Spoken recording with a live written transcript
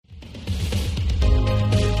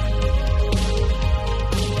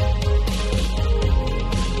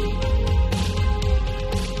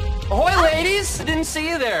didn't see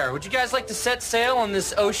you there. Would you guys like to set sail on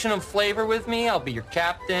this ocean of flavor with me? I'll be your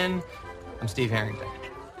captain. I'm Steve Harrington.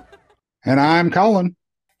 And I'm Colin.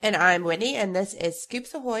 And I'm Whitney, and this is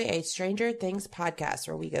Scoops Ahoy, a Stranger Things podcast,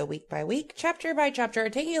 where we go week by week, chapter by chapter,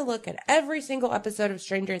 taking a look at every single episode of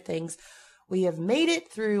Stranger Things. We have made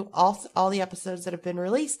it through all the episodes that have been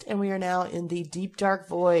released, and we are now in the deep, dark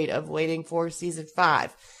void of waiting for season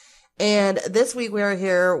 5. And this week we are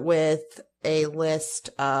here with a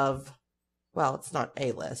list of, well, it's not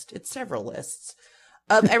a list, it's several lists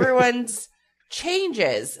of everyone's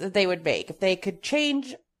changes that they would make. If they could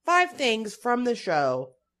change 5 things from the show,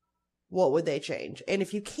 what would they change? And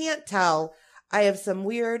if you can't tell, I have some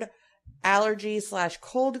weird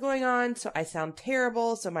allergy/cold going on, so I sound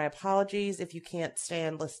terrible. So my apologies if you can't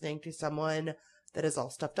stand listening to someone that is all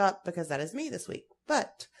stuffed up, because that is me this week.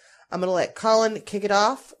 But I'm going to let Colin kick it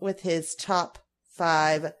off with his top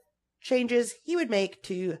 5 changes he would make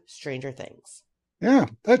to Stranger Things. Yeah,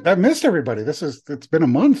 I missed everybody. It's been a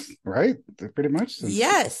month, right? Pretty much.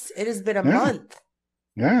 Yes, it has been a month.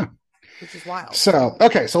 Yeah. Which is wild. So,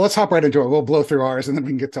 okay, so let's hop right into it. We'll blow through ours and then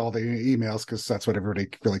we can get to all the emails because that's what everybody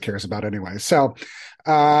really cares about anyway. So,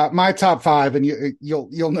 my top 5, and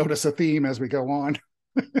you'll notice a theme as we go on,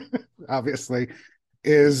 obviously,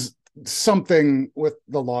 is something with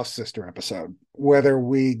the Lost Sister episode. Whether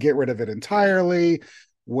we get rid of it entirely,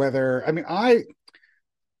 I'm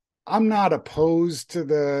not opposed to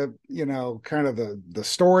the, kind of the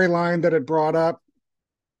storyline that it brought up.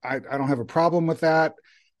 I don't have a problem with that.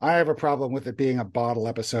 I have a problem with it being a bottle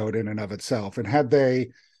episode in and of itself. And had they,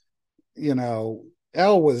 Elle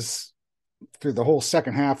was through the whole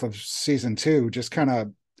second half of season 2, just kind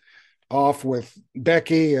of off with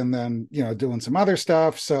Becky and then, doing some other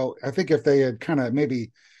stuff. So I think if they had kind of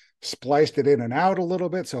maybe spliced it in and out a little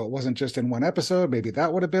bit, so it wasn't just in one episode, maybe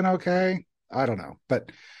that would have been okay. I don't know.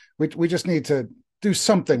 But we just need to do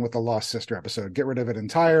something with the Lost Sister episode. Get rid of it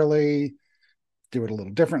entirely. Do it a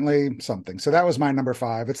little differently, something. So that was my number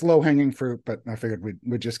 5. It's low-hanging fruit, but I figured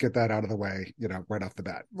we'd just get that out of the way, right off the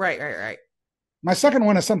bat. Right. My second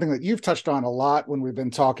one is something that you've touched on a lot when we've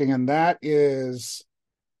been talking, and that is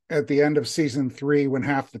at the end of season 3 when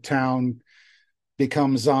half the town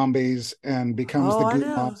becomes zombies and becomes the Goop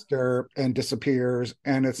Monster and disappears,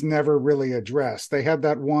 and it's never really addressed. They had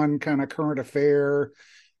that one kind of current affair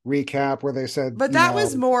recap where they said, but that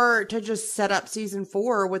was more to just set up season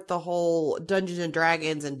 4 with the whole Dungeons and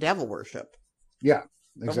Dragons and devil worship. Yeah,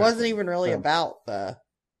 exactly. It wasn't even really about the.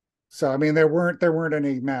 So I mean, there weren't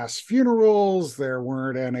any mass funerals. There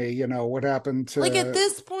weren't any, what happened to. Like at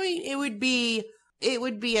this point, it would be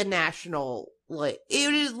a national. Like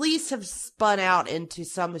it would at least have spun out into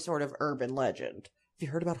some sort of urban legend. Have you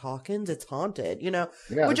heard about Hawkins? It's haunted. Yeah,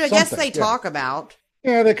 which I guess they talk about.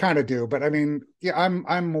 Yeah, they kind of do, but I mean, yeah,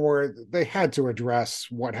 I'm more. They had to address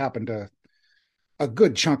what happened to a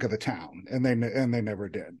good chunk of the town, and they never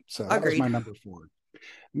did. So that was my number 4.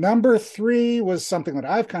 Number 3 was something that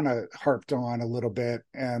I've kind of harped on a little bit,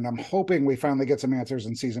 and I'm hoping we finally get some answers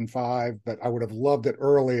in season 5. But I would have loved it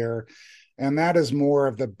earlier, and that is more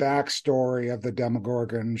of the backstory of the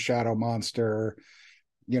Demogorgon shadow monster.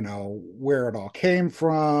 Where it all came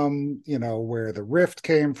from, where the rift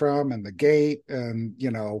came from and the gate. And,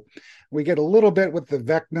 we get a little bit with the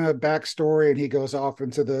Vecna backstory, and he goes off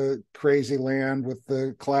into the crazy land with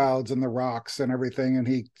the clouds and the rocks and everything. And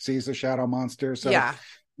he sees the shadow monster. So yeah,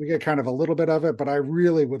 we get kind of a little bit of it, but I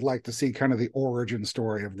really would like to see kind of the origin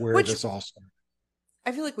story of where this all started.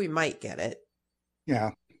 I feel like we might get it.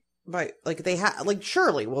 Yeah. But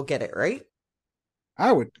surely we'll get it, right?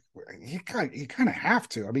 You kind of have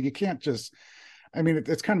to. I mean, you can't just. I mean,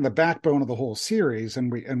 it's kind of the backbone of the whole series,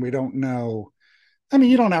 and we don't know. I mean,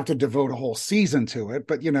 you don't have to devote a whole season to it,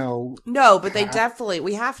 but No, but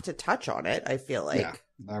we have to touch on it. I feel like. Yeah,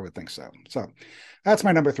 I would think so. So, that's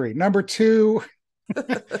my number 3. Number 2,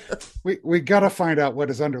 we got to find out what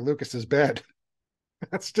is under Lucas's bed.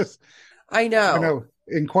 That's just. I know.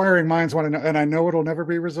 Inquiring minds want to know, and I know it'll never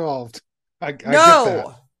be resolved. I get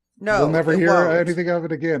that. No, we'll never hear anything of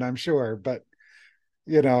it again, I'm sure. But,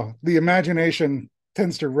 the imagination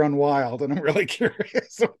tends to run wild, and I'm really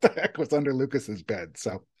curious what the heck was under Lucas's bed.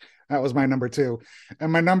 So that was my number 2.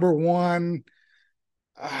 And my number 1,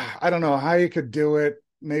 I don't know how you could do it.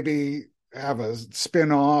 Maybe have a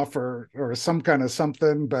spin-off or some kind of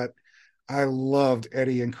something. But I loved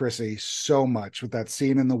Eddie and Chrissy so much with that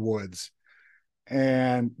scene in the woods.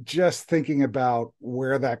 And just thinking about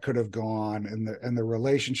where that could have gone and the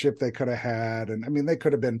relationship they could have had. And I mean, they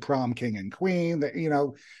could have been prom king and queen. That,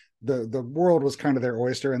 the world was kind of their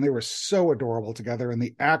oyster, and they were so adorable together, and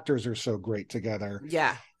the actors are so great together.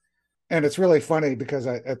 Yeah. And it's really funny because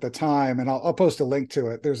at the time, and I'll post a link to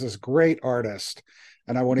it, there's this great artist,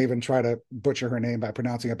 and I won't even try to butcher her name by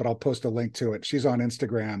pronouncing it, but I'll post a link to it. She's on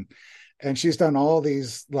Instagram, and she's done all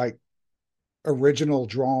these like original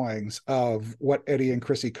drawings of what Eddie and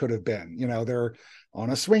Chrissy could have been. You know, they're on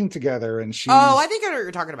a swing together, and I think I know what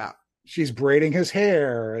you're talking about. She's braiding his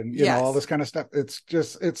hair and you know all this kind of stuff.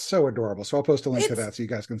 It's so adorable. So I'll post a link to that so you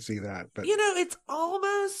guys can see that. But you know, it's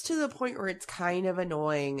almost to the point where it's kind of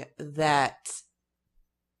annoying that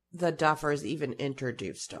the Duffers even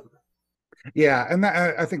introduced him. Yeah, and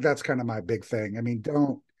I think that's kind of my big thing. I mean,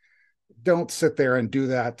 don't sit there and do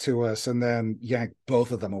that to us and then yank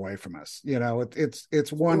both of them away from us. You know,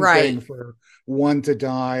 it's one thing for one to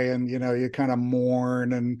die and, you know, you kind of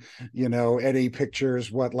mourn and, you know, Eddie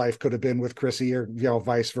pictures what life could have been with Chrissy or, you know,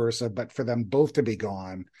 vice versa. But for them both to be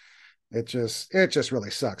gone, it just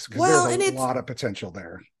really sucks because there's a lot of potential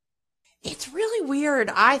there. It's really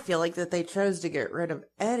weird, I feel like, that they chose to get rid of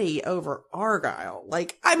Eddie over Argyle.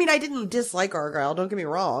 Like, I mean, I didn't dislike Argyle, don't get me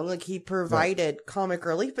wrong. Like, he provided comic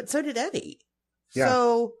relief, but so did Eddie. Yeah.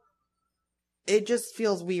 So, it just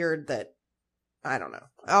feels weird that, I don't know.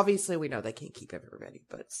 Obviously, we know they can't keep everybody,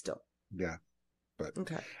 but still. Yeah. But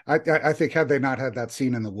okay. I think had they not had that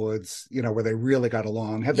scene in the woods, you know, where they really got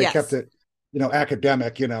along, had they kept it, you know,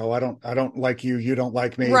 academic, you know, I don't like you, you don't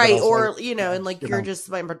like me. Right. Or, you know, and like, you're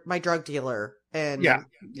just my drug dealer. And,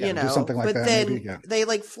 you know, something like but that, then maybe, they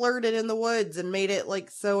like flirted in the woods and made it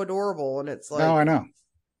like so adorable. And it's like, no, I know.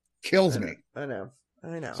 Kills me. I know.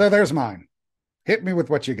 So there's mine. Hit me with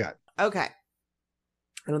what you got. Okay.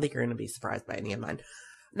 I don't think you're going to be surprised by any of mine.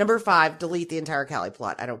 Number 5, delete the entire Callie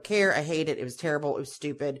plot. I don't care. I hate it. It was terrible. It was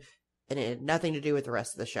stupid. And it had nothing to do with the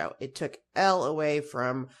rest of the show. It took Elle away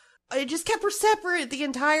from... It just kept her separate the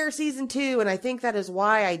entire season 2, and I think that is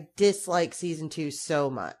why I dislike season 2 so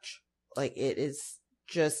much. Like, it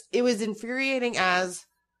was infuriating as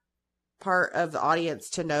part of the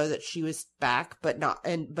audience to know that she was back, but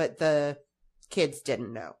the kids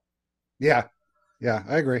didn't know. Yeah,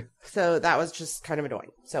 I agree. So that was just kind of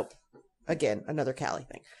annoying. So, again, another Callie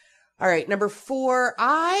thing. All right, number 4,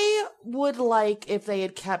 I would like if they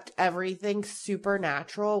had kept everything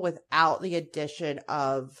supernatural without the addition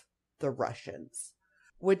of the Russians,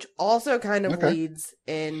 which also kind of leads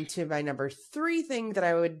into my number 3 thing that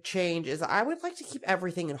I would change is I would like to keep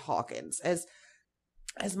everything in Hawkins. As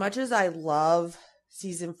much as I love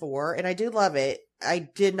season 4, and I did love it, I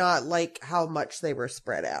did not like how much they were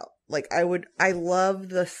spread out. Like I love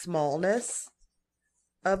the smallness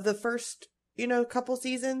of the first, you know, couple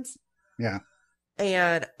seasons. Yeah.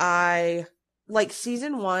 And I like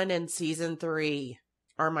season 1 and season 3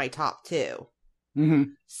 are my top 2. Mm-hmm.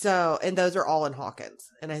 So, and those are all in Hawkins,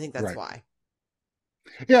 and I think that's why.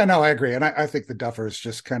 Yeah, no, I agree, and I think the Duffers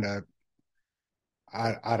just kind of,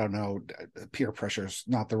 I don't know, peer pressure is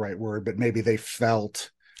not the right word, but maybe they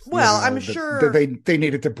felt. Well, I'm sure that they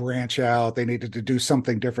needed to branch out, they needed to do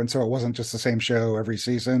something different, so it wasn't just the same show every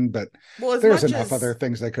season. But there's enough other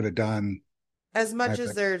things they could have done. As much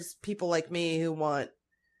as there's people like me who want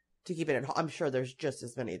to keep it in, I'm sure there's just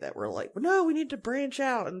as many that were like, no, we need to branch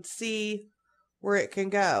out and see where it can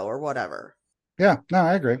go or whatever. Yeah, no,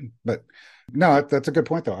 I agree. But no, that's a good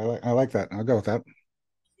point though. I like that. I'll go with that.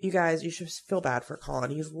 You guys, you should feel bad for Colin.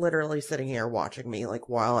 He's literally sitting here watching me like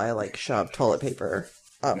while I like shove toilet paper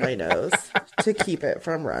up my nose to keep it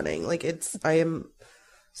from running. Like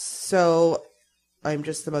I'm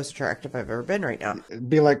just the most attractive I've ever been right now.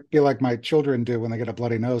 Be like my children do when they get a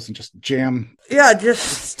bloody nose and just jam. Yeah,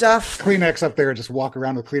 just stuff. Kleenex up there, just walk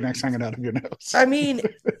around with Kleenex hanging out of your nose. I mean,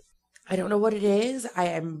 I don't know what it is. I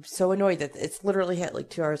am so annoyed that it's literally hit like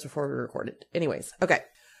 2 hours before we recorded. Anyways, okay.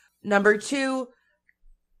 Number 2,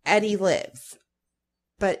 Eddie lives.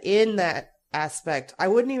 But in that aspect, I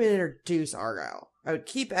wouldn't even introduce Argyle. I would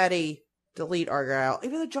keep Eddie, delete Argyle,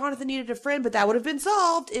 even though Jonathan needed a friend, but that would have been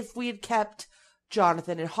solved if we had kept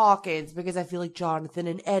Jonathan and Hawkins, because I feel like Jonathan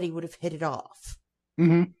and Eddie would have hit it off.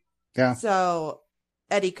 Mm-hmm. Yeah. So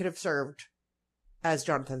Eddie could have served as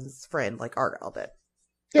Jonathan's friend like Argyle did.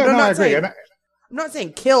 Yeah, no, I agree. I'm not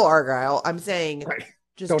saying kill Argyle. I'm saying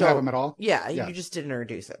just don't have him at all. Yeah, you just didn't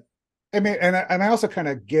introduce him. I mean, and I also kind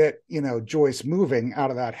of get, you know, Joyce moving out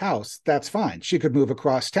of that house. That's fine. She could move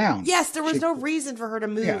across town. Yes, there was no reason for her to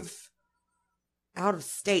move out of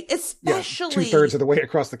state, especially 2/3 of the way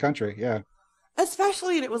across the country. Yeah.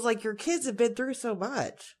 Especially, and it was like your kids have been through so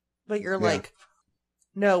much, but you're like,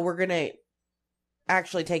 no, we're going to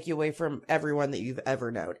actually take you away from everyone that you've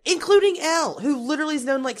ever known, including Elle, who literally has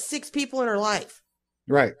known like 6 people in her life.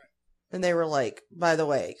 Right. And they were like, by the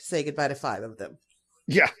way, say goodbye to 5 of them.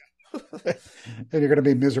 Yeah. And you're going to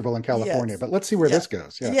be miserable in California. Yes. But let's see where this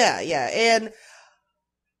goes. Yeah. And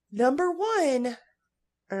number 1,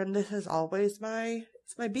 and this is always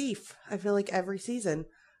it's my beef. I feel like every season,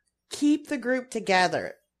 keep the group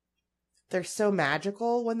together. They're so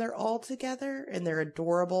magical when they're all together, and they're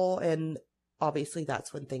adorable, and obviously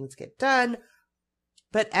that's when things get done.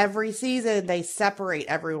 But every season they separate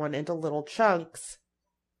everyone into little chunks,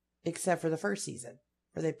 except for the first season,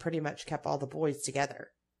 where they pretty much kept all the boys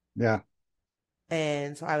together. Yeah.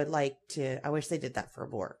 And so I wish they did that for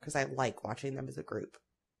more, because I like watching them as a group.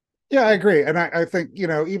 Yeah, I agree. And I think,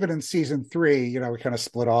 even in season 3, we kind of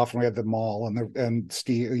split off and we had the mall and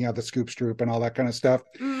Steve, the Scoops Troop and all that kind of stuff.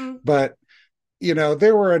 Mm. But,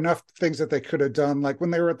 there were enough things that they could have done, like when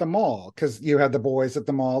they were at the mall, because you had the boys at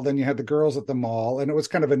the mall, then you had the girls at the mall. And it was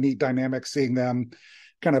kind of a neat dynamic seeing them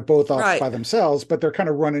kind of both off by themselves, but they're kind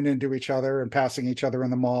of running into each other and passing each other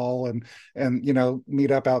in the mall and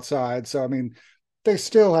meet up outside. So, I mean, they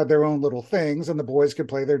still had their own little things, and the boys could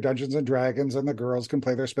play their Dungeons and Dragons and the girls can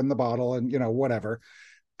play their spin the bottle and, whatever.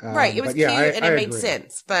 Right. It was cute and it made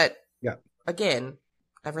sense. But again,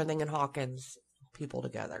 everything in Hawkins, people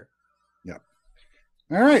together. Yeah.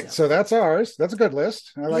 All right. So that's ours. That's a good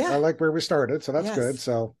list. I like where we started. So that's good.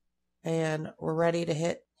 So, and we're ready to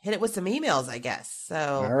hit it with some emails, I guess. So,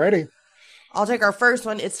 alrighty. I'll take our first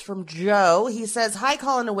one. It's from Joe. He says, "Hi,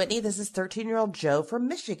 Colin and Whitney. This is 13-year-old Joe from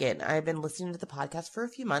Michigan. I've been listening to the podcast for a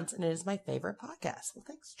few months, and it is my favorite podcast." Well,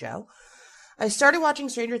 thanks, Joe. "I started watching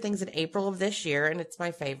Stranger Things in April of this year, and it's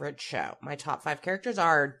my favorite show. My top 5 characters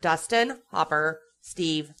are Dustin, Hopper,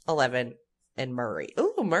 Steve, Eleven, and Murray."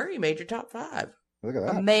 Ooh, Murray made your top 5. Look at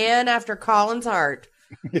that. A man after Colin's heart.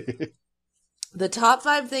 The top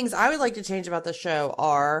 5 things I would like to change about the show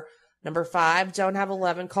are: number 5, don't have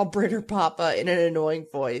Eleven call Brenner Papa in an annoying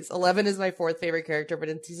voice. Eleven is my 4th favorite character, but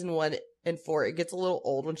in season 1 and 4, it gets a little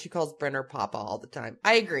old when she calls Brenner Papa all the time.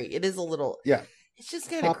 I agree. It is a little... Yeah. It's just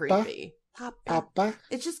kind of creepy. Papa.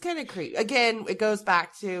 It's just kind of creepy. Again, it goes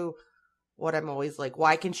back to what I'm always like,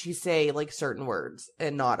 why can she say like certain words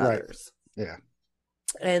and not others? Yeah.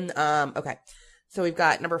 And, okay. So we've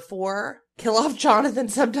got number 4, kill off Jonathan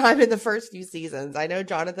sometime in the first few seasons. I know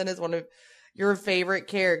Jonathan is one of your favorite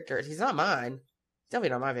characters. He's not mine. He's definitely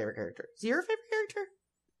not my favorite character. Is he your favorite character?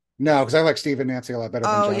 No, because I like Steve and Nancy a lot better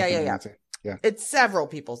than Jonathan and Nancy. Yeah. It's several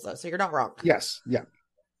people's, though, so you're not wrong. Yes. Yeah.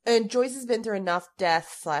 And Joyce has been through enough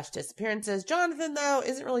death/disappearances. Jonathan, though,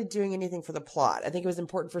 isn't really doing anything for the plot. I think it was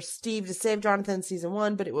important for Steve to save Jonathan in season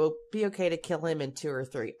 1, but it will be okay to kill him in 2 or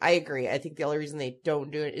 3. I agree. I think the only reason they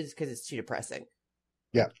don't do it is because it's too depressing.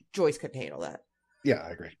 Yeah. Joyce couldn't handle that. Yeah, I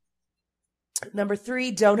agree. Number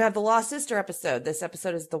 3, don't have the Lost Sister episode. This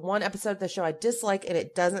episode is the one episode of the show I dislike, and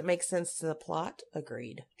it doesn't make sense to the plot.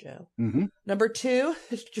 Agreed, Joe. Mm-hmm. Number 2,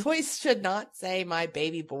 Joyce should not say my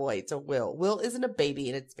baby boy to Will. Will isn't a baby,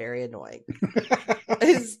 and it's very annoying.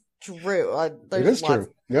 It's true. It is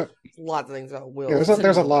true. Yep. Lots of things about Will. Yeah,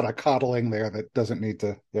 there's a lot of coddling there that doesn't need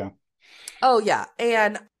to, Oh, yeah.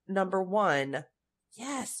 And number 1,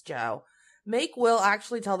 yes, Joe. Make Will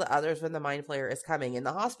actually tell the others when the Mind Flayer is coming. In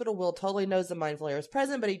the hospital, Will totally knows the Mind Flayer is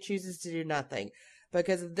present, but he chooses to do nothing.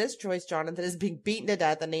 Because of this choice, Jonathan is being beaten to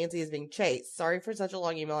death and Nancy is being chased. Sorry for such a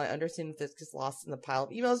long email. I understand if this gets lost in the pile of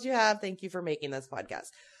emails you have. Thank you for making this podcast.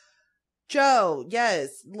 Joe,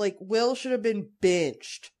 yes, Will should have been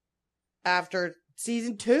benched after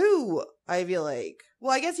season 2, I feel like.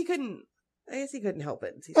 Well, I guess he couldn't help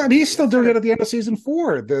it. But he's still doing it at the end of season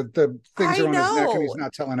 4. The things are on his neck and he's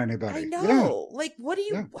not telling anybody. I know. Yeah. What do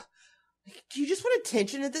you... Yeah. Do you just want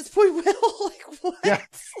attention at this point, Will? What? Yeah.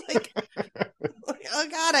 Oh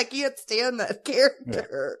God, I can't stand that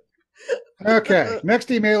character. Yeah. Okay.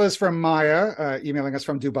 Next email is from Maya, emailing us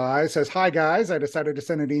from Dubai. Says, "Hi guys, I decided to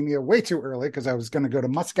send an email way too early because I was going to go to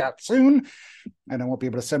Muscat soon and I won't be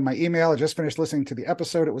able to send my email. I just finished listening to the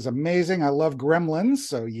episode. It was amazing. I love Gremlins.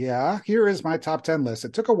 So yeah, here is my top 10 list.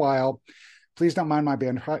 It took a while. Please don't mind my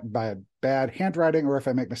bad handwriting or if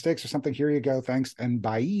I make mistakes or something. Here you go. Thanks. And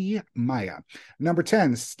bye, Maya. Number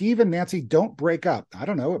 10, Steve and Nancy don't break up. I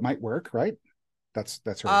don't know. It might work, right? That's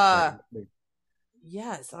her.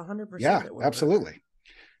 Yes, 100%. Yeah, absolutely.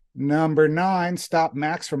 Number 9, stop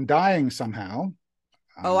Max from dying somehow.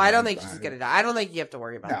 Oh, I don't think she's going to die. I don't think you have to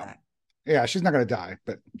worry about that. Yeah, she's not going to die,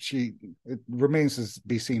 but it remains to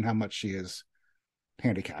be seen how much she is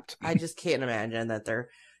handicapped. I just can't imagine that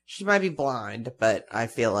she might be blind, but I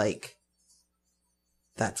feel like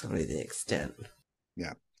that's going to be the extent.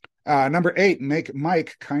 Yeah. Number 8, make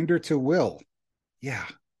Mike kinder to Will. Yeah.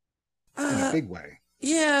 In a big way.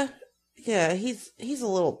 Yeah. Yeah, he's a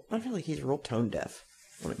little, I feel like he's real tone deaf.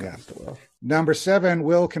 when it comes to Will. Number 7,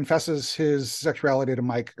 Will confesses his sexuality to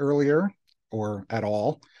Mike earlier or at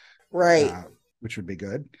all. Right. Which would be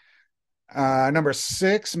good. Number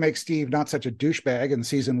 6 makes Steve not such a douchebag in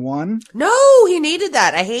season 1. No, he needed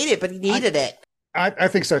that. I hate it, but he needed it. I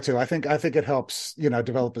think so too. I think it helps,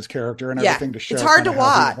 develop his character and everything to show. It's hard to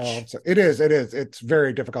watch. So it is. It's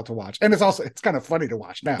very difficult to watch. And it's kind of funny to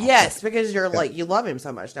watch now. Yes, because you're you love him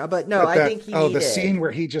so much now. But no, I think he needed. The scene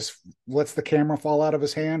where he just lets the camera fall out of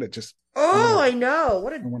his hand, it just I know.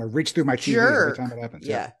 I want to reach through my TV every time it happens.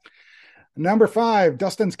 Yeah. Number 5,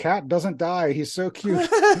 Dustin's cat doesn't die. He's so cute.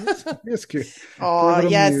 He's cute. Oh,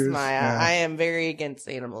 yes, Maya. Yeah. I am very against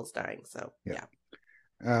animals dying. So, yeah.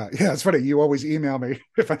 It's funny. You always email me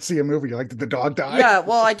if I see a movie. You're like, did the dog die? Yeah,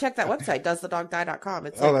 well, I checked that website, doesthedogdie.com.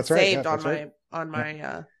 It's that's saved right. on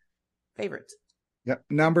my favorites. Yep.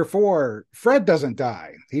 Number 4, Fred doesn't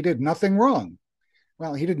die. He did nothing wrong.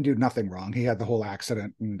 Well, he didn't do nothing wrong. He had the whole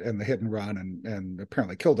accident and the hit and run and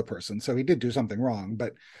apparently killed a person. So he did do something wrong.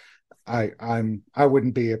 But I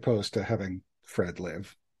wouldn't be opposed to having Fred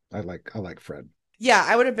live. I like Fred. Yeah,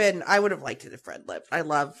 I would have liked it if Fred lived. I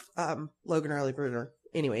love Logan Riley Bruner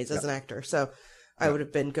anyways as an actor. So I would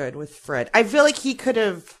have been good with Fred. I feel like he could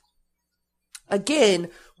have, again,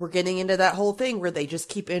 we're getting into that whole thing where they just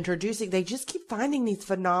keep finding these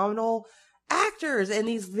phenomenal actors and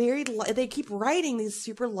they keep writing these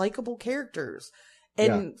super likable characters.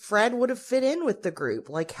 And Fred would have fit in with the group,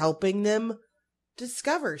 like helping them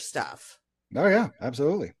discover stuff. Oh yeah,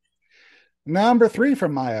 absolutely. Number 3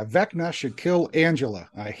 from Maya, Vecna should kill Angela.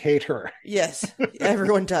 I hate her. Yes,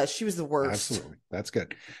 everyone does. She was the worst. Absolutely. That's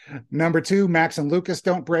good. Number 2, Max and Lucas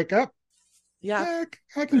don't break up. Yeah,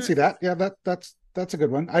 I can see that. Yeah, that's a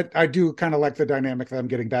good one. I do kind of like the dynamic of them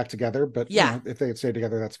getting back together, but if they had stayed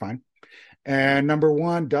together, that's fine. And number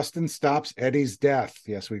 1, Dustin stops Eddie's death.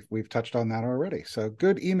 Yes, we've touched on that already. So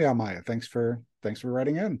good email, Maya. Thanks for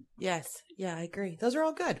writing in. Yes. Yeah, I agree. Those are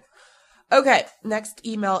all good. Okay, next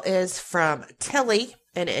email is from Tilly,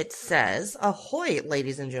 and it says, "Ahoy,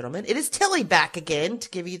 ladies and gentlemen. It is Tilly back again to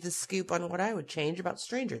give you the scoop on what I would change about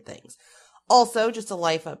Stranger Things. Also, just a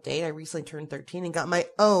life update. I recently turned 13 and got my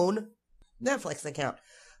own Netflix account.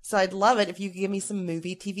 So I'd love it if you could give me some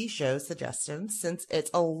movie, TV show suggestions, since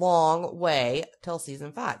it's a long way till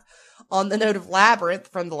season 5. On the note of Labyrinth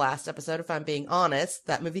from the last episode, if I'm being honest,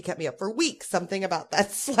 that movie kept me up for weeks. Something about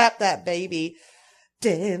that slap that baby.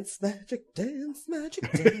 Dance, magic, dance,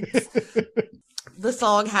 magic, dance." The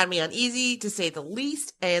song had me uneasy, to say the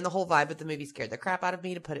least, and the whole vibe of the movie scared the crap out of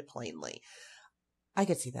me, to put it plainly. I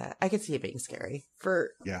could see that. I could see it being scary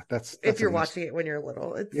that's if you're watching it when you're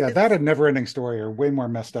little. That and Never Ending Story are way more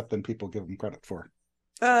messed up than people give them credit for.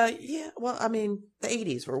 Yeah. Well, I mean, the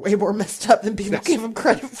 80s were way more messed up than people gave them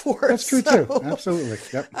credit for. That's true too. Absolutely.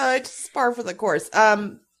 Yep. Just par for the course.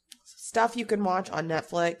 Stuff you can watch on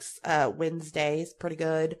Netflix. Wednesdays, pretty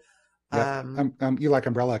good. Yep. You like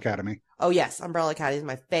Umbrella Academy? Oh yes, Umbrella Academy is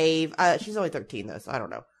my fave. She's only 13 though, so I don't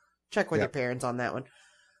know. Check with your parents on that one.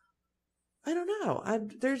 I don't know.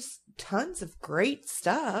 There's tons of great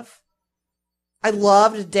stuff. I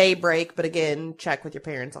loved Daybreak, but again, check with your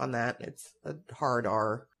parents on that. It's a hard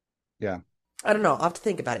R. Yeah. I don't know. I'll have to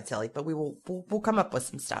think about it, Tilly, but we'll come up with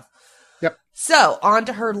some stuff. Yep. So, on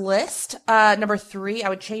to her list. Number 3, I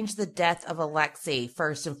would change the death of Alexei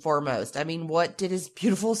first and foremost. I mean, what did his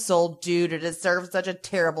beautiful soul do to deserve such a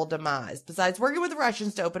terrible demise? Besides working with the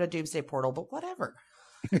Russians to open a doomsday portal, but whatever.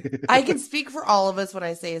 I can speak for all of us when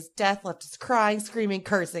I say his death left us crying, screaming,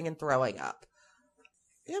 cursing, and throwing up.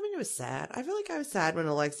 Yeah, I mean, it was sad. I feel like I was sad when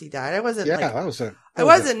Alexei died. I wasn't I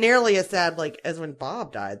wasn't nearly as sad as when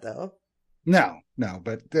Bob died, though. No,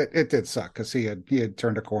 but it did suck because he had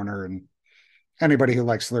turned a corner, and anybody who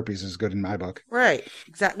likes Slurpees is good in my book. Right,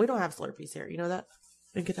 exactly. We don't have Slurpees here. You know that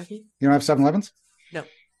in Kentucky? You don't have 7-Elevens? No,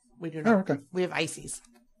 we do not. Oh, okay. We have Ices.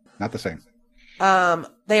 Not the same.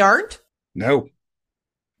 They aren't? No.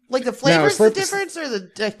 Like the flavor's the difference, or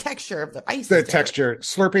the texture of the ice? The texture.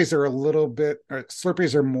 Slurpees are a little bit.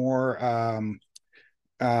 Slurpees are more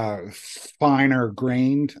finer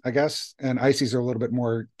grained, I guess, and Ices are a little bit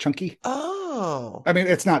more chunky. Oh. I mean,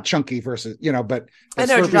 it's not chunky versus but I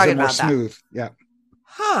know what you're talking about. Smooth. That. Yeah.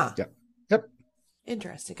 Huh. Yep.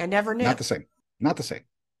 Interesting. I never knew. Not the same.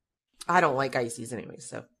 I don't like Ices anyway,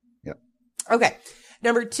 so. Yep. Okay.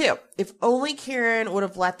 Number 2, if only Karen would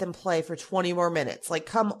have let them play for 20 more minutes. Like,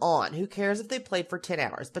 come on. Who cares if they played for 10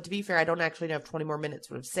 hours? But to be fair, I don't actually know if 20 more minutes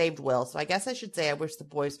would have saved Will. So I guess I should say I wish the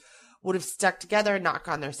boys would have stuck together and not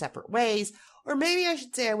gone their separate ways. Or maybe I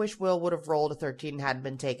should say I wish Will would have rolled a 13 and hadn't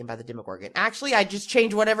been taken by the Demogorgon. Actually, I just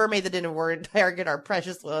changed whatever made the Demogorgon target our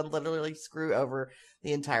precious Will and literally screw over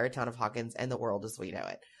the entire town of Hawkins and the world as we know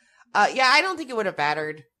it. Yeah, I don't think it would have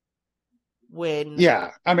mattered when...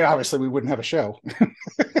 Yeah, I mean, obviously we wouldn't have a show.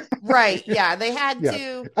 Right, yeah, they had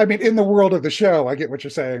to... I mean, in the world of the show, I get what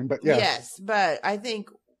you're saying, but yeah. Yes, but I think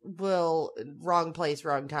Will, wrong place,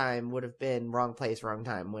 wrong time would have been wrong place, wrong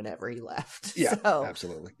time whenever he left. Yeah, so,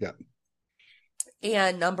 absolutely, yeah.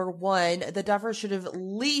 And number one, the Duffers should have at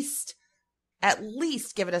least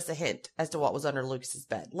given us a hint as to what was under Lucas's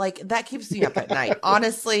bed. Like, that keeps me up at night,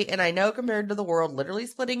 honestly. And I know compared to the world literally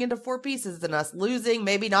splitting into 4 pieces and us losing,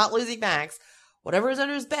 maybe not losing Max, whatever is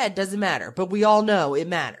under his bed doesn't matter. But we all know it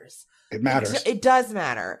matters. It matters. It does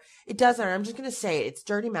matter. It does matter. I'm just going to say it. It's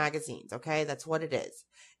dirty magazines, okay? That's what it is.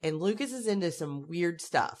 And Lucas is into some weird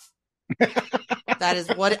stuff. That is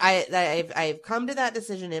what I've come to that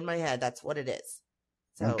decision in my head. That's what it is.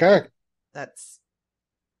 So okay.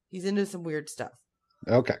 He's into some weird stuff.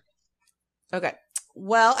 Okay.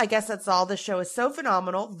 Well, I guess that's all. This show is so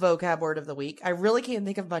phenomenal. Vocab word of the week. I really can't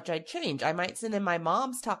think of much I'd change. I might send in my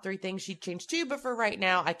mom's top 3 things she'd change too, but for right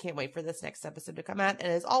now, I can't wait for this next episode to come out.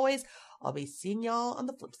 And as always, I'll be seeing y'all on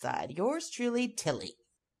the flip side. Yours truly, Tilly.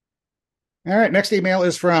 All right, next email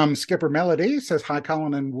is from Skipper Melody. It says, hi,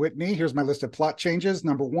 Colin and Whitney. Here's my list of plot changes.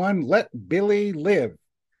 Number 1, let Billy live.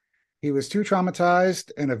 He was too traumatized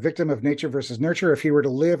and a victim of nature versus nurture. If he were to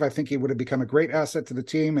live, I think he would have become a great asset to the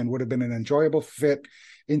team and would have been an enjoyable fit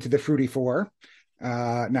into the Fruity Four.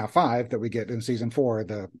 Now 5 that we get in season 4,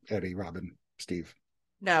 the Eddie, Robin, Steve.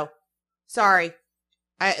 No. Sorry.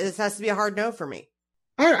 This has to be a hard no for me.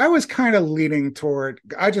 I was kind of leaning toward,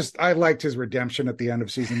 I liked his redemption at the end of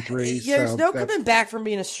season 3. Yeah, there's no coming back from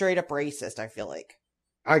being a straight up racist, I feel like.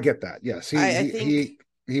 I get that, yes.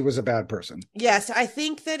 He was a bad person. Yes, I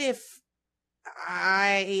think that if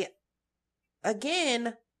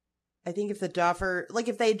the Duffer, like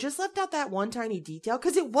if they had just left out that one tiny detail,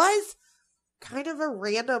 because it was kind of a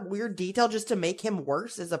random weird detail just to make him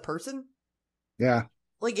worse as a person. Yeah.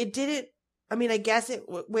 Like it didn't, I mean, I guess it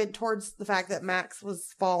went towards the fact that Max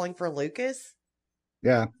was falling for Lucas.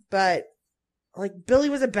 Yeah. But like Billy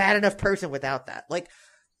was a bad enough person without that. Like,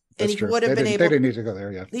 That's and he true. would have been able. They didn't need to go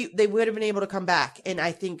there. Yeah. They would have been able to come back, and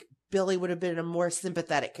I think Billy would have been a more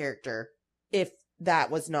sympathetic character if that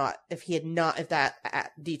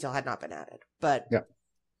detail had not been added. But yeah,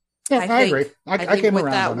 I agree. I think with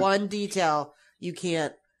that one detail, you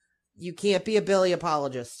can't be a Billy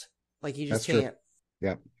apologist. Like you just can't.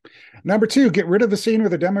 Yeah. Number 2, get rid of the scene where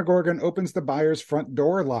the Demogorgon opens the buyer's front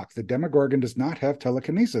door lock. The Demogorgon does not have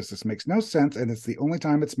telekinesis. This makes no sense, and it's the only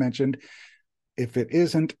time it's mentioned. If it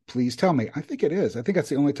isn't, please tell me. I think it is. I think that's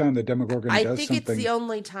the only time the Demogorgon does something. I think it's the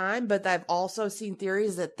only time, but I've also seen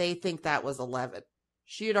theories that they think that was 11.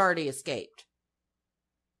 She had already escaped.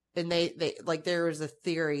 And they like there was a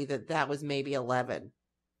theory that was maybe 11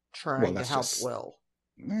 trying to help Will.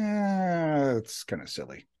 It's kind of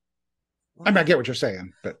silly. I mean, I get what you're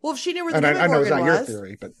saying, but well, if she knew where the Demogorgon was, I know it's not your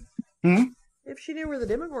theory, but if she knew where the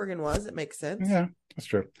Demogorgon was, it makes sense. Yeah, that's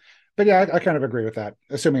true. But yeah, I kind of agree with that,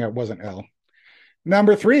 assuming it wasn't Elle.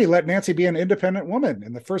 Number 3, let Nancy be an independent woman.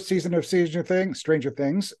 In the first season of Stranger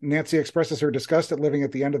Things, Nancy expresses her disgust at living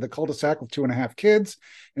at the end of the cul-de-sac with 2.5 kids.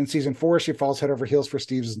 In season 4, she falls head over heels for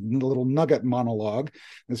Steve's little nugget monologue.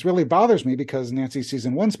 This really bothers me because Nancy's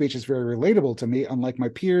season 1 speech is very relatable to me. Unlike my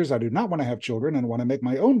peers, I do not want to have children and want to make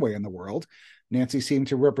my own way in the world. Nancy seemed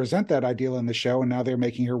to represent that ideal in the show, and now they're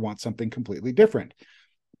making her want something completely different.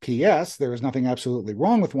 P.S. There is nothing absolutely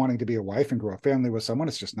wrong with wanting to be a wife and grow a family with someone.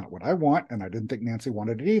 It's just not what I want, and I didn't think Nancy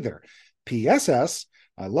wanted it either. P.S.S.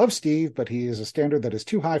 I love Steve, but he is a standard that is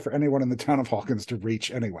too high for anyone in the town of Hawkins to reach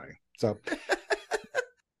anyway. So,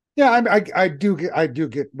 yeah, I do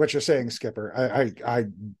get what you're saying, Skipper. I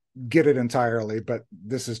get it entirely, but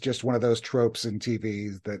this is just one of those tropes in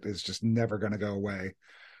TV that is just never going to go away.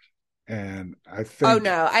 And I think... Oh,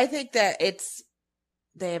 no. I think that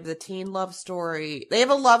they have the teen love story. They have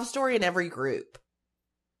a love story in every group,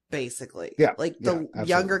 basically. Yeah. Like the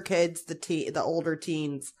younger kids, the older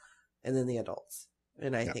teens, and then the adults.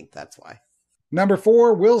 And I think that's why. Number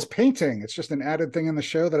 4, Will's painting. It's just an added thing in the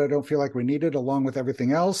show that I don't feel like we needed along with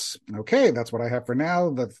everything else. Okay, that's what I have for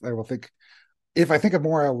now. If I think of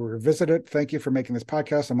more, I will revisit it. Thank you for making this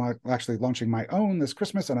podcast. I'm actually launching my own this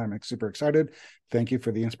Christmas, and I'm super excited. Thank you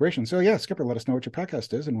for the inspiration. So yeah, Skipper, let us know what your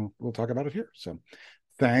podcast is, and we'll talk about it here. So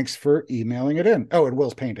thanks for emailing it in. Oh, and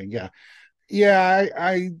Will's painting. Yeah.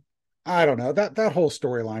 I don't know. That whole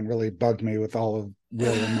storyline really bugged me with all of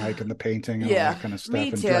Will and Mike and the painting and all that kind of stuff.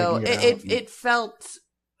 Me too. It felt...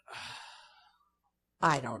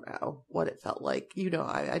 I don't know what it felt like.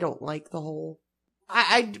 I don't like the whole.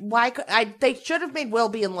 They should have made Will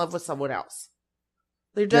be in love with someone else.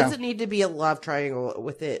 There doesn't need to be a love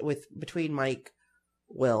triangle between Mike,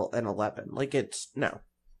 Will, and 11. Like, no.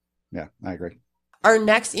 Yeah, I agree. Our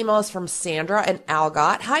next email is from Sandra and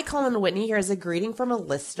Algot. Hi, Colin and Whitney. Here's a greeting from a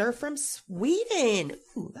listener from Sweden.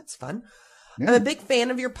 Ooh, that's fun. Yeah. I'm a big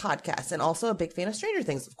fan of your podcast and also a big fan of Stranger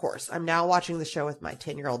Things, of course. I'm now watching the show with my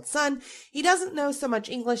 10-year-old son. He doesn't know so much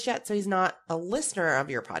English yet, so he's not a listener of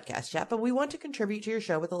your podcast yet, but we want to contribute to your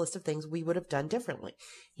show with a list of things we would have done differently.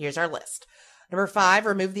 Here's our list. Number 5,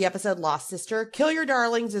 remove the episode Lost Sister. Kill your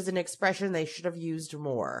darlings is an expression they should have used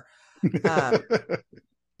more.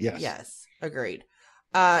 Yes, agreed.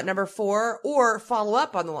 Number 4, or follow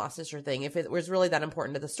up on the Lost Sister thing if it was really that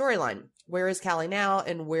important to the storyline. Where is Callie now,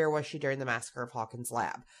 and where was she during the massacre of Hawkins'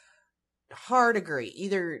 lab? Hard agree.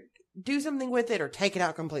 Either do something with it or take it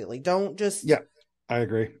out completely. Don't just... Yeah, I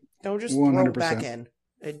agree. Don't just 100%. throw it back in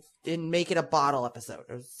and make it a bottle episode.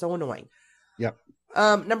 It was so annoying. Yep.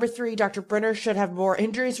 Number 3, Dr. Brenner should have more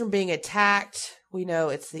injuries from being attacked. We know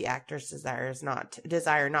it's the actor's desire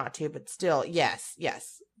not to, but still, yes.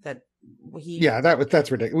 That's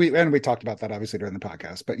ridiculous. We talked about that obviously during the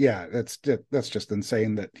podcast, but yeah, that's just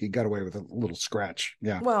insane that he got away with a little scratch.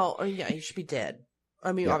 Yeah. Well, yeah, he should be dead.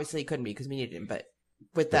 I mean, obviously he couldn't be because we needed him, but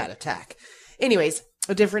with that attack. Anyways,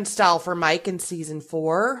 a different style for Mike in season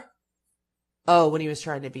 4. Oh, when he was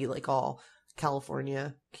trying to be like all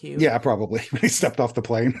California cute. Yeah, probably when he stepped off the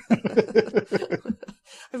plane. I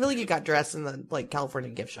feel like he got dressed in the California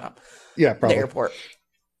gift shop. Yeah, probably. The airport.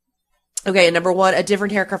 Okay, and number 1, a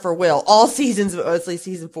different haircut for Will. All seasons, but mostly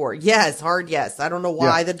season 4. Yes, hard yes. I don't know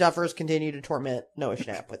why the Duffers continue to torment Noah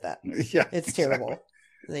Schnapp with that. Yeah, it's terrible. Exactly.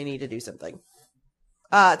 They need to do something.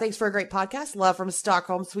 Thanks for a great podcast. Love from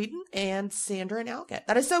Stockholm, Sweden, and Sandra and Alget.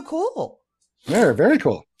 That is so cool. Yeah, very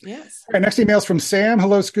cool. Yes. All right, next email's from Sam.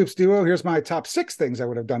 Hello, Scoops Duo. Here's my top 6 things I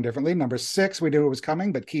would have done differently. Number 6, we knew it was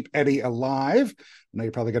coming, but keep Eddie alive. I know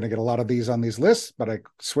you're probably going to get a lot of these on these lists, but I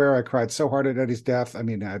swear I cried so hard at Eddie's death. I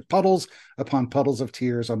mean, I had puddles upon puddles of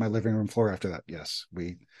tears on my living room floor after that. Yes,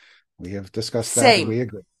 we have discussed that. Same. And we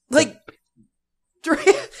agree. Like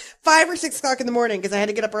 5 or 6 o'clock in the morning because I had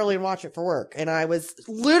to get up early and watch it for work, and I was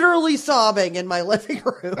literally sobbing in my living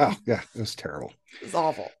room. Oh yeah, it was terrible. It was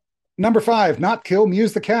awful. Number 5, not kill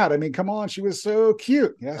Muse the cat. I mean, come on, she was so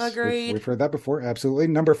cute. Yes, agreed. We've heard that before. Absolutely.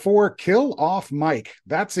 Number 4, kill off Mike.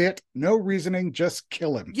 That's it. No reasoning, just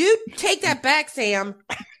kill him. You take that back, Sam.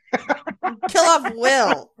 Kill off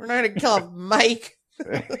Will. We're not going to kill off Mike.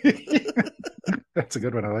 That's a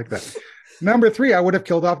good one. I like that. Number 3, I would have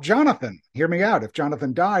killed off Jonathan. Hear me out. If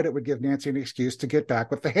Jonathan died, it would give Nancy an excuse to get back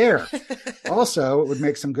with the hair. Also, it would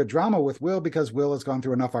make some good drama with Will because Will has gone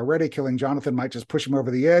through enough already. Killing Jonathan might just push him over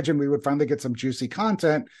the edge and we would finally get some juicy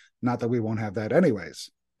content. Not that we won't have that anyways.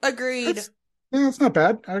 Agreed. It's not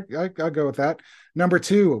bad. I'll go with that. Number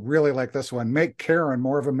 2, really like this one. Make Karen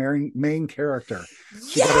more of a main character.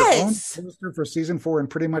 She got her own poster for season 4 and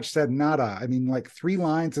pretty much said nada. I mean, like 3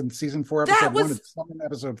 lines in season 4, episode 1 and some in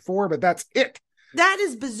episode 4, but that's it. That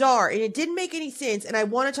is bizarre, and it didn't make any sense, and I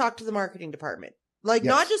want to talk to the marketing department. Like,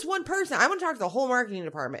 not just one person. I want to talk to the whole marketing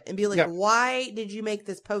department and be like, why did you make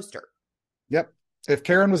this poster? Yep. If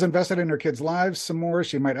Karen was invested in her kids' lives some more,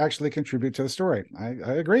 she might actually contribute to the story. I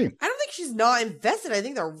agree. I don't think she's not invested. I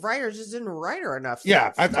think the writers just didn't write her enough.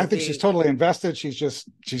 Yeah, I think she's totally invested. She's just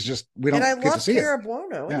we don't get to see it. And I love Cara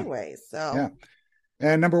Buono anyway. So yeah.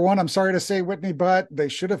 And number 1, I'm sorry to say, Whitney, but they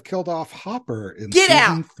should have killed off Hopper in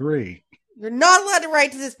season 3. You're not allowed to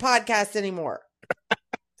write to this podcast anymore.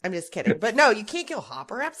 I'm just kidding. But no, you can't kill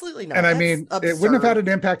Hopper. Absolutely not. And I mean, it wouldn't have had an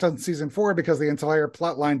impact on season 4 because the entire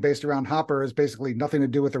plot line based around Hopper is basically nothing to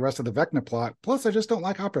do with the rest of the Vecna plot. Plus, I just don't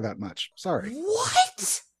like Hopper that much. Sorry.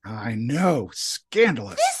 What? I know.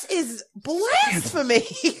 Scandalous. This is blasphemy.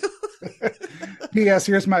 P.S.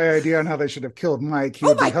 Here's my idea on how they should have killed Mike.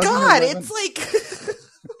 Oh my God. It's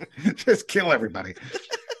like... Just kill everybody.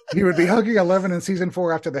 He would be hugging 11 in season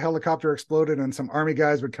 4 after the helicopter exploded and some army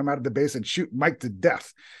guys would come out of the base and shoot Mike to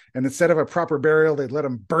death. And instead of a proper burial, they'd let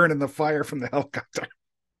him burn in the fire from the helicopter.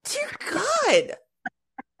 Dear God.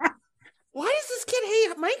 Why does this kid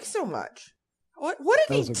hate Mike so much? What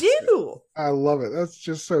did he do? I love it. That's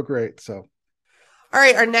just so great. So, all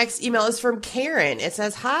right. Our next email is from Karen. It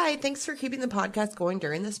says, hi, thanks for keeping the podcast going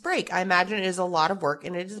during this break. I imagine it is a lot of work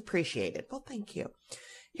and it is appreciated. Well, thank you.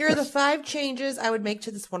 Here are the 5 changes I would make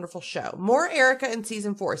to this wonderful show. More Erica in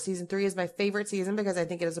season 4. Season 3 is my favorite season because I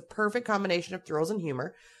think it is a perfect combination of thrills and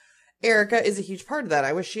humor. Erica is a huge part of that.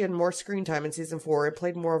 I wish she had more screen time in season 4 and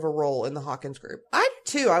played more of a role in the Hawkins group. I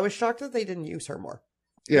do too. I was shocked that they didn't use her more.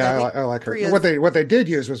 Yeah, I like her. What they did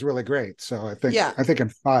use was really great. So I think in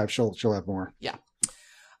 5 she'll have more. Yeah.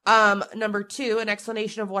 Number 2, an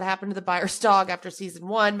explanation of what happened to the Byers dog after season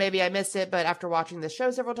 1. Maybe I missed it, but after watching the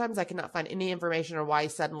show several times, I cannot find any information on why he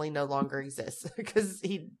suddenly no longer exists. Because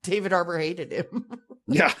David Harbour hated him.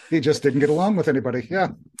 Yeah, he just didn't get along with anybody. Yeah.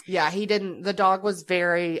 Yeah, he didn't. The dog was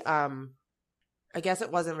very, I guess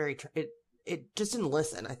it wasn't very, it just didn't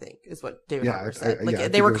listen, I think, is what David Harbour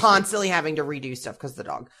said. They were constantly having to redo stuff because the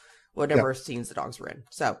dog, whatever scenes the dogs were in.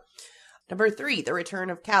 So, number 3, the return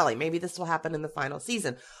of Callie. Maybe this will happen in the final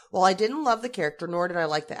season. While I didn't love the character, nor did I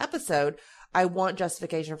like the episode, I want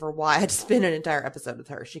justification for why I had to spend an entire episode with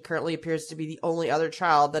her. She currently appears to be the only other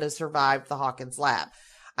child that has survived the Hawkins lab.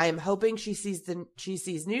 I am hoping she sees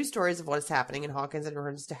news stories of what is happening in Hawkins and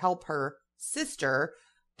returns to help her sister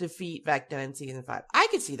defeat Vecna in season 5. I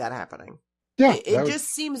could see that happening. Yeah, it just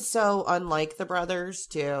seems so unlike the brothers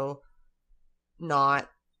to not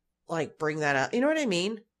bring that up. You know what I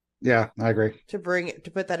mean? Yeah, I agree. To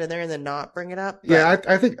put that in there and then not bring it up. But... Yeah,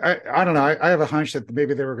 I think I don't know. I have a hunch that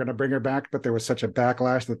maybe they were going to bring her back, but there was such a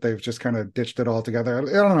backlash that they've just kind of ditched it all together. I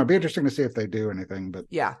don't know. It'd be interesting to see if they do anything. But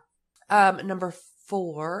yeah. Number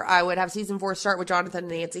 4, I would have season 4 start with Jonathan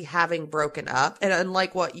and Nancy having broken up, and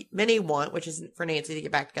unlike what many want, which is for Nancy to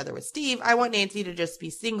get back together with Steve, I want Nancy to just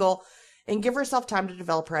be single and give herself time to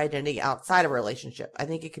develop her identity outside of a relationship. I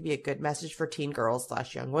think it could be a good message for teen girls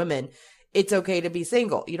 / young women. It's okay to be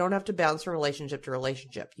single. You don't have to bounce from relationship to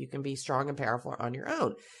relationship. You can be strong and powerful on your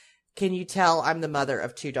own. Can you tell I'm the mother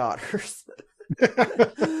of 2 daughters?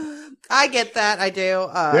 I get that. I do.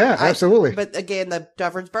 Yeah, absolutely. But again, the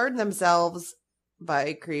Duffers burden themselves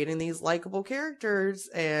by creating these likable characters.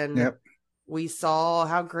 And we saw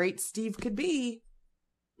how great Steve could be.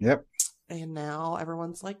 Yep. And now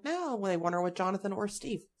everyone's like, no, they want her with Jonathan or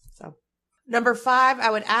Steve. So number 5, I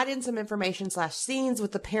would add in some information / scenes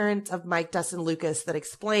with the parents of Mike, Dustin, Lucas that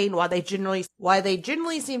explain why they generally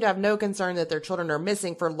seem to have no concern that their children are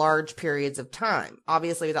missing for large periods of time.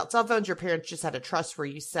 Obviously, without cell phones, your parents just had to trust where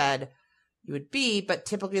you said you would be, but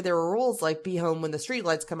typically there were rules like be home when the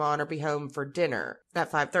streetlights come on or be home for dinner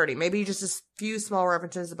at 5:30. Maybe just a few small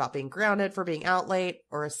references about being grounded for being out late,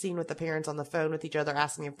 or a scene with the parents on the phone with each other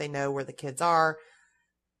asking if they know where the kids are.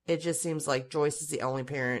 It just seems like Joyce is the only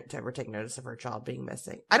parent to ever take notice of her child being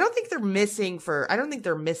missing. I don't think they're missing for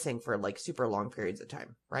like super long periods of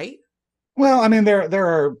time, right? Well, I mean, there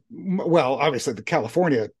are, obviously the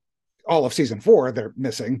California, all of season 4, they're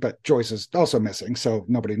missing, but Joyce is also missing, so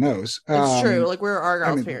nobody knows. It's true. Like, where are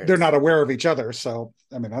Argyle's parents? They're not aware of each other, so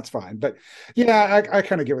I mean that's fine. But yeah, I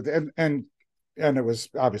kind of get it, and it was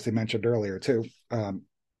obviously mentioned earlier too,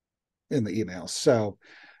 in the emails. So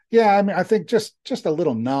yeah, I mean, I think just a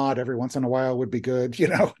little nod every once in a while would be good,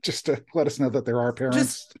 just to let us know that there are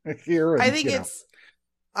parents here. And, I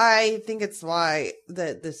think it's why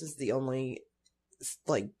that this is the only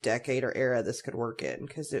decade or era this could work in,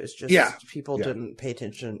 because it was just people didn't pay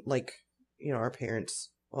attention. Our parents,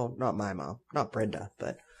 well, not my mom, not Brenda,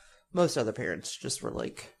 but most other parents just were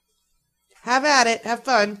like, have at it, have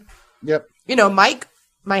fun. Yep. Mike,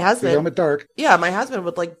 my husband, home at dark. Yeah, my husband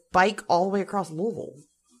would bike all the way across Louisville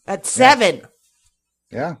at 7.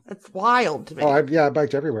 Yeah, that's wild to me. Oh, I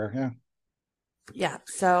biked everywhere. Yeah. Yeah.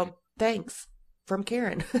 So thanks from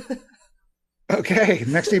Karen. Okay,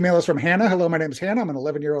 next email is from Hannah. Hello, my name is Hannah. I'm an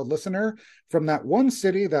 11-year-old listener from that one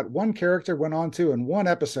city that one character went on to in one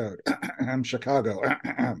episode. I'm Chicago.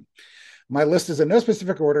 My list is in no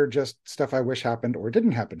specific order, just stuff I wish happened or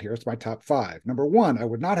didn't happen here. It's my top 5. Number 1, I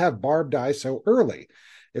would not have Barb die so early.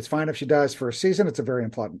 It's fine if she dies for a season. It's a very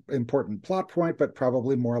important plot point, but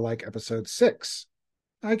probably more like episode 6.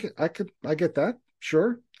 I get that.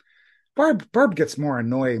 Sure. Barb gets more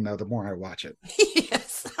annoying, though, the more I watch it.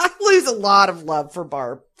 Yes, I lose a lot of love for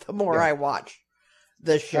Barb the more I watch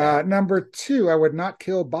the show. Number 2, I would not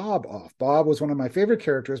kill Bob off. Bob was one of my favorite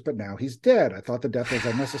characters, but now he's dead. I thought the death was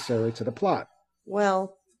unnecessary to the plot.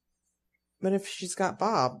 Well, but if she's got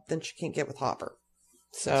Bob, then she can't get with Hopper.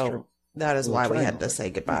 So that is why we had to say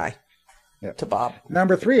goodbye to Bob.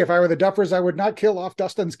 Number 3, if I were the Duffers, I would not kill off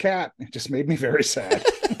Dustin's cat. It just made me very sad.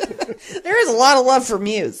 There is a lot of love for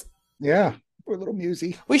Muse. Yeah, poor little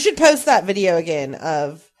Musey. We should post that video again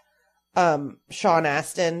of Sean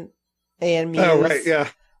Astin and Muse. Oh, right, yeah.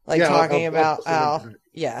 Talking about how,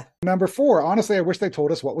 Number 4, honestly, I wish they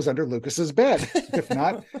told us what was under Lucas's bed. If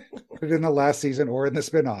not, put it in the last season or in the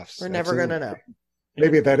spinoffs. We're never going to know.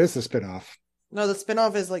 Maybe that is the spinoff. No, the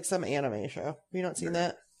spinoff is some anime show. Have you not seen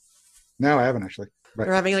that? No, I haven't actually.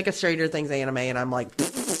 They're having a Stranger Things anime, and I'm like,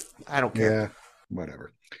 I don't care. Yeah,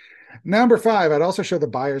 whatever. Number 5, I'd also show the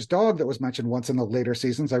buyer's dog that was mentioned once in the later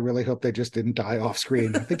seasons. I really hope they just didn't die off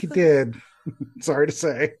screen. I think he did. Sorry to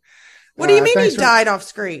say. What do you mean he died off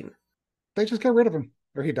screen? They just got rid of him.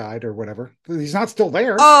 Or he died or whatever. He's not still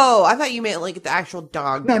there. Oh, I thought you meant like the actual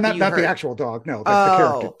dog. No, not the actual dog. No, the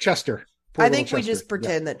character. Chester. I think we just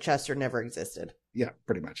pretend that Chester never existed. Yeah,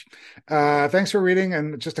 pretty much. Thanks for reading.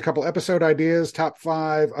 And just a couple episode ideas. Top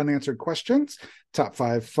 5 unanswered questions. Top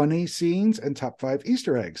 5 funny scenes. And top 5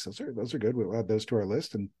 Easter eggs. Those are good. We'll add those to our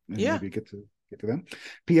list and maybe get to them.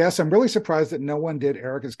 P.S. I'm really surprised that no one did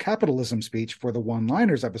Erica's capitalism speech for the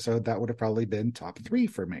one-liners episode. That would have probably been top 3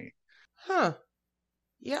 for me. Huh.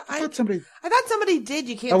 Yeah, I thought somebody did.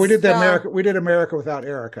 You can't. Oh, we did America. We did America without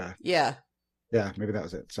Erica. Yeah. Yeah, maybe that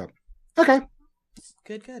was it. So, okay.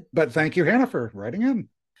 Good. But thank you, Hannah, for writing in.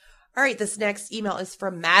 All right, this next email is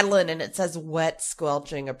from Madeline, and it says wet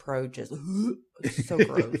squelching approaches. It's so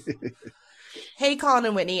gross. Hey, Colin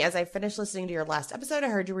and Whitney, as I finished listening to your last episode, I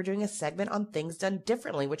heard you were doing a segment on things done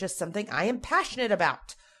differently, which is something I am passionate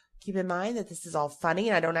about. Keep in mind that this is all funny,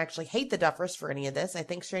 and I don't actually hate the Duffers for any of this. I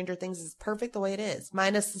think Stranger Things is perfect the way it is,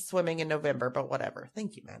 minus the swimming in November, but whatever.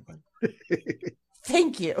 Thank you, Madeline.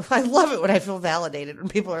 Thank you. I love it when I feel validated, when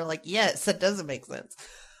people are like, yes, that doesn't make sense.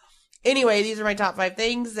 Anyway, these are my top 5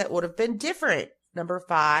 things that would have been different. Number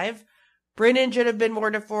 5, Brennan should have been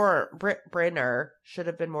more deformed. Brenner should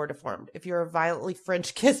have been more deformed. If you're violently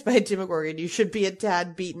French kissed by a Demogorgon, you should be a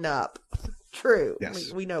tad beaten up. True.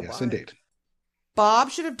 Yes. We know. Yes, why. Indeed.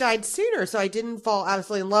 Bob should have died sooner, so I didn't fall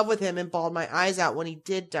absolutely in love with him and bawled my eyes out when he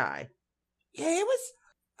did die. Yeah, it was.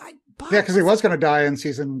 Because he was going to die in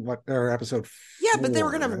episode 4. Yeah, but they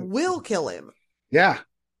were going to will kill him. Yeah.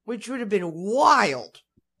 Which would have been wild.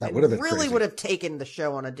 That would have been really crazy. Would have taken the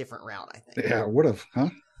show on a different route, I think. Yeah, it would have, huh?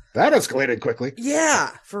 That escalated quickly. Yeah,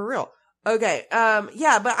 for real. Okay.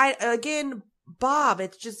 Yeah, but Bob,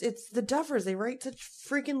 it's the Duffers. They write such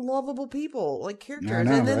freaking lovable people, like characters. And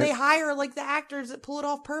then they hire like the actors that pull it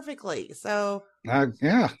off perfectly. So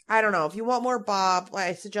yeah. I don't know. If you want more Bob,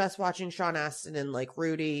 I suggest watching Sean Astin in like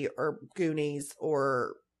Rudy or Goonies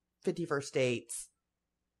or 50 First Dates.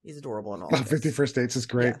 He's adorable in all of 50 First Dates is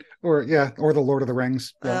great. Yeah. Or the Lord of the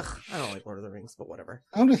Rings. Yeah. Ugh, I don't like Lord of the Rings, but whatever.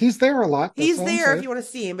 Oh, no, he's there a lot. He's there if you want to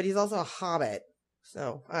see him, but he's also a hobbit.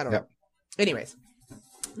 So I don't know. Anyways.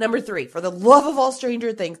 Number 3, for the love of all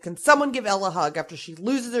Stranger Things, can someone give Elle a hug after she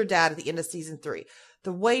loses her dad at the end of season 3?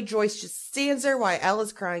 The way Joyce just stands there while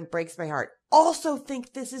Ella's crying breaks my heart. Also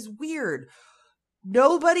think this is weird.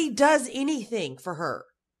 Nobody does anything for her.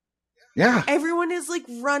 Yeah. Everyone is like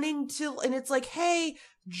running and it's like, hey,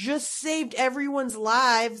 just saved everyone's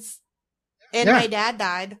lives. And my dad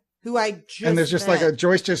died, who I just And there's just met. like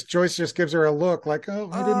Joyce just gives her a look like, oh,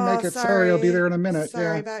 I didn't make it. Sorry, I'll be there in a minute.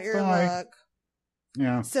 Sorry about your luck.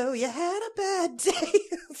 Yeah. So you had a bad day.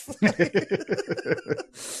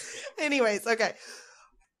 Anyways, okay.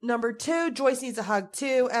 Number 2, Joyce needs a hug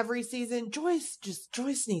too every season. Joyce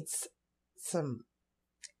needs some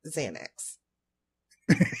Xanax.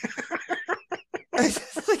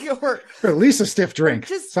 or at least a stiff drink.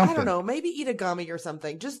 Just something. I don't know, maybe eat a gummy or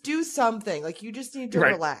something. Just do something. Like you just need to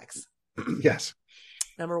relax. Yes.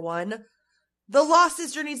 Number 1, the Lost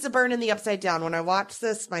Sister needs to burn in the Upside Down. When I watched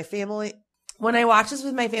this with my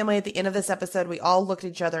family at the end of this episode, we all looked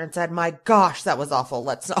at each other and said, my gosh, that was awful.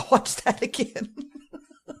 Let's not watch that again.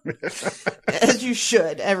 As you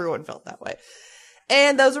should. Everyone felt that way.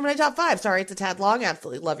 And those are my top 5. Sorry, it's a tad long. I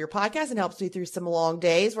absolutely love your podcast and helps me through some long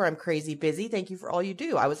days where I'm crazy busy. Thank you for all you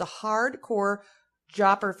do. I was a hardcore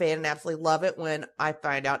Jopper fan and absolutely love it when I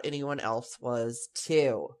find out anyone else was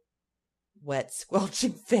too. Wet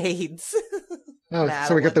squelching fades. Oh, Madeline.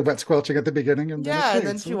 So we get the wet squelching at the beginning, and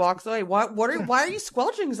then she walks away. Why are you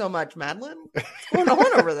squelching so much, Madeline? What's going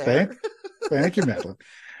on over there? Thank you, Madeline.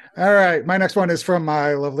 All right, my next one is from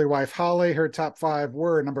my lovely wife Holly. Her top 5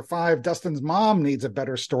 were: number 5, Dustin's mom needs a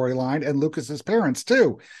better storyline, and Lucas's parents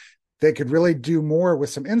too. They could really do more with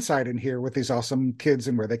some insight in here with these awesome kids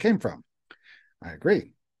and where they came from. I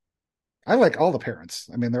agree. I like all the parents.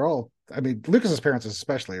 I mean, Lucas's parents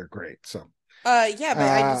especially are great. So yeah, but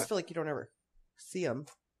I just feel like you don't ever see them.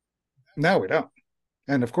 No, we don't.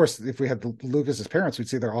 And of course, if we had Lucas's parents, we'd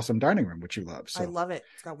see their awesome dining room, which you love. So I love it.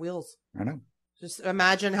 It's got wheels. I know. Just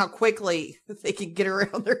imagine how quickly they can get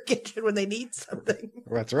around their kitchen when they need something.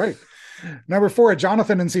 That's right. Number 4,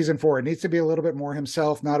 Jonathan in season 4 needs to be a little bit more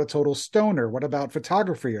himself, not a total stoner. What about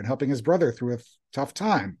photography and helping his brother through a tough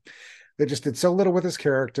time? They just did so little with his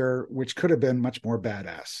character, which could have been much more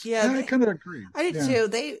badass. Yeah, I kind of agree. I did too.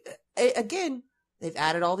 They've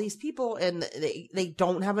added all these people, and they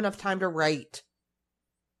don't have enough time to write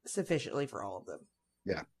sufficiently for all of them.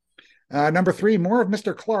 Yeah. Number 3, more of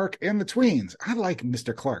Mr. Clark and the tweens. I like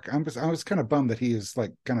Mr. Clark. I was kind of bummed that he is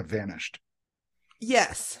like kind of vanished.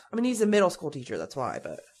 Yes. I mean, he's a middle school teacher. That's why,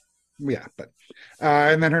 but. Yeah, but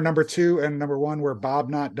and then her number 2 and number 1 were Bob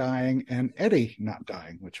not dying and Eddie not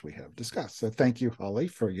dying, which we have discussed. So thank you, Holly,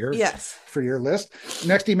 for your list.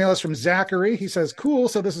 Next email is from Zachary. He says, "Cool.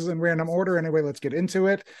 So this is in random order. Anyway, let's get into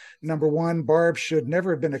it. Number 1, Barb should never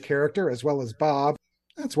have been a character, as well as Bob.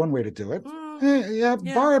 That's one way to do it. Yeah.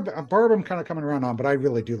 Barb, I'm kind of coming around on, but I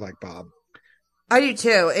really do like Bob. I do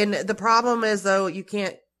too. And the problem is, though, you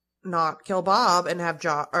can't not kill Bob and have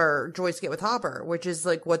Joyce get with Hopper, which is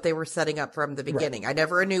like what they were setting up from the beginning. Right. I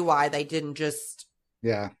never knew why they didn't just.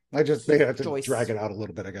 Yeah, they had to drag it out a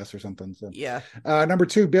little bit, I guess, or something. So yeah. Number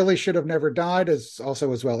 2, Billy should have never died, as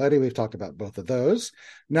well Eddie. We've talked about both of those.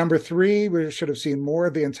 Number 3, we should have seen more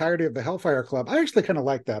of the entirety of the Hellfire Club. I actually kind of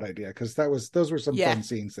like that idea because those were some fun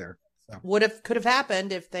scenes there. So. Could have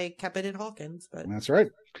happened if they kept it in Hawkins, but that's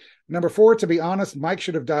right. Number 4, to be honest, Mike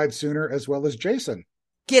should have died sooner, as well as Jason.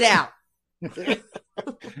 Get out.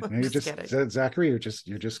 You just said, Zachary, you're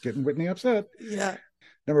just getting Whitney upset. Yeah.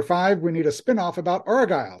 Number 5, we need a spinoff about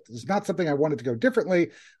Argyle. It's not something I wanted to go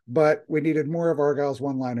differently, but we needed more of Argyle's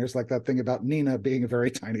one-liners, like that thing about Nina being a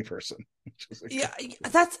very tiny person.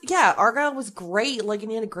 Argyle was great. Like,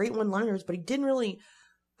 and he had great one-liners, but he didn't really,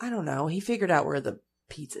 I don't know. He figured out where the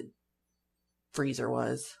pizza freezer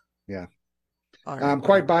was. Yeah. I'm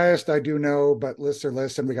quite biased, I do know, but lists are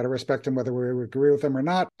lists, and we got to respect them whether we agree with them or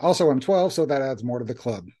not. Also, I'm 12, so that adds more to the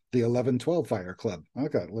club. The 11-12 Fire Club. I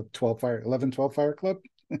like that. 11-12 Fire Club.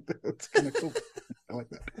 That's kind of cool. I like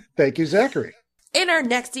that. Thank you, Zachary. And our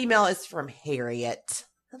next email is from Harriet.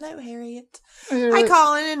 Hello, Harriet. Hi,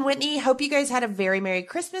 Colin and Whitney. Hope you guys had a very Merry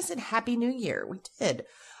Christmas and Happy New Year. We did.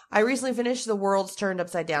 I recently finished The World's Turned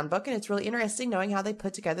Upside Down book, and it's really interesting knowing how they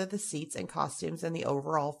put together the seats and costumes and the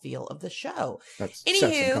overall feel of the show. That's sets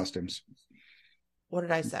and costumes. What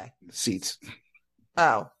did I say? Seats.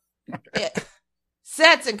 Oh.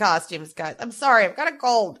 Sets and costumes, guys. I'm sorry. I've got a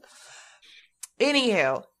cold.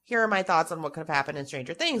 Anywho, here are my thoughts on what could have happened in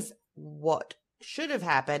Stranger Things. What should have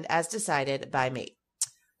happened as decided by me.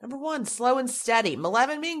 Number 1, slow and steady.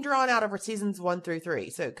 Maleven being drawn out over seasons 1 through 3.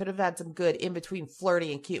 So it could have had some good in-between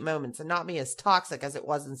flirty and cute moments and not be as toxic as it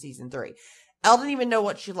was in season 3. Elle didn't even know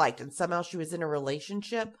what she liked, and somehow she was in a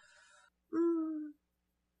relationship.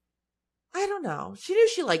 I don't know. She knew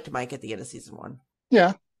she liked Mike at the end of season 1.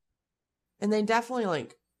 Yeah. And they definitely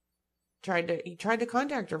he tried to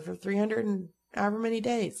contact her for 300 and however many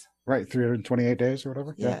days. Right, 328 days or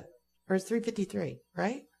whatever. Yeah. Or it's 353,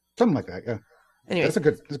 right? Something like that, yeah. Anyway, that's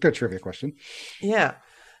a good trivia question. Yeah.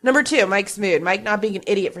 Number 2, Mike's mood. Mike not being an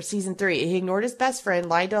idiot for season 3. He ignored his best friend,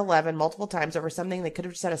 lied to 11 multiple times over something they could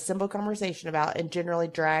have just had a simple conversation about, and generally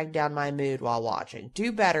dragged down my mood while watching.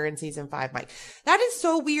 Do better in season 5, Mike. That is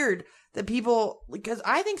so weird that people, because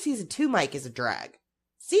I think season 2 Mike is a drag.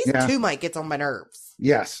 Season 2 Mike gets on my nerves.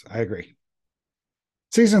 Yes, I agree.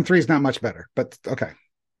 Season 3 is not much better, but okay.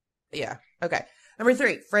 Yeah. Okay. Number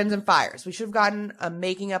 3, Friends and Fires. We should have gotten a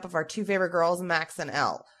making up of our 2 favorite girls, Max and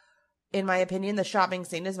Elle. In my opinion, the shopping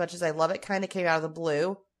scene, as much as I love it, kind of came out of the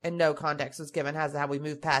blue, and no context was given as to how we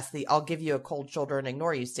move past the I'll give you a cold shoulder and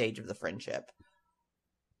ignore you stage of the friendship.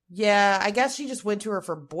 Yeah, I guess she just went to her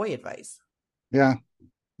for boy advice. Yeah.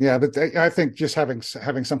 Yeah, but I think just having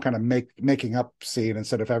some kind of making up scene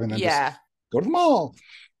instead of having them just go to the mall.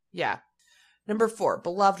 Yeah. Number 4,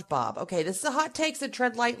 beloved Bob. Okay, this is a hot take, so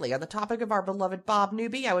tread lightly. On the topic of our beloved Bob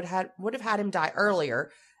newbie, I would have had him die earlier,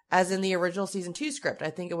 as in the original season 2 script.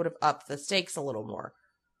 I think it would have upped the stakes a little more.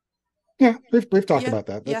 Yeah, we've talked about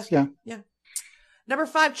that. Yeah. Number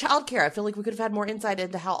 5, childcare. I feel like we could have had more insight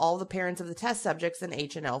into how all the parents of the test subjects in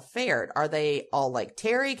H&L fared. Are they all like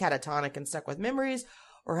Terry, catatonic and stuck with memories?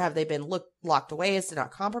 Or have they been locked away as to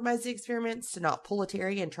not compromise the experiments, to not pull a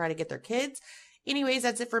Terry and try to get their kids? Anyways,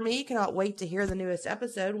 that's it for me. Cannot wait to hear the newest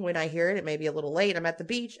episode. When I hear it, it may be a little late. I'm at the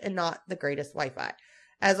beach and not the greatest Wi-Fi.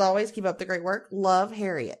 As always, keep up the great work. Love,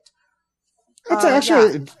 Harriet. That's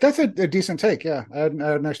a decent take. Yeah, I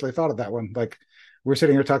hadn't actually thought of that one. Like, we're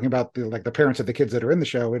sitting here talking about the parents of the kids that are in the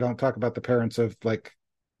show. We don't talk about the parents of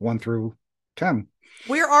 1 through 10.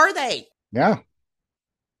 Where are they? Yeah,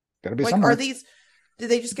 gotta be somewhere. Did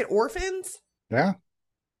they just get orphans? Yeah,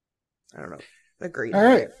 I don't know. Agreed. All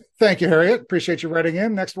right. Thank you, Harriet. Appreciate you writing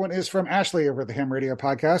in. Next one is from Ashley over at the Ham Radio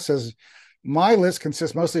Podcast. Says, my list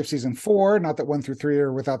consists mostly of season 4. Not that 1 through 3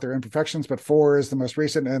 are without their imperfections, but 4 is the most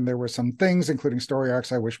recent, and there were some things, including story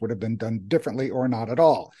arcs, I wish would have been done differently or not at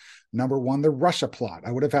all. Number 1, the Russia plot.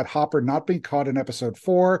 I would have had Hopper not be caught in episode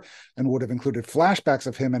 4 and would have included flashbacks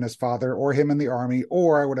of him and his father or him in the army,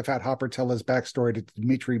 or I would have had Hopper tell his backstory to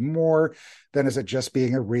Dmitri more than is it just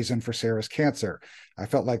being a reason for Sarah's cancer. I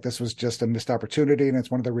felt like this was just a missed opportunity, and it's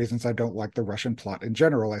one of the reasons I don't like the Russian plot in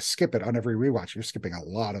general. I skip it on every rewatch. You're skipping a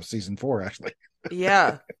lot of season 4, actually.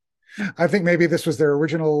 Yeah. I think maybe this was their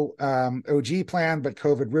original OG plan, but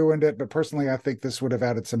COVID ruined it. But personally, I think this would have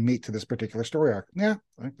added some meat to this particular story arc. Yeah.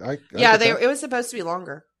 It was supposed to be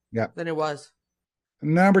longer than it was.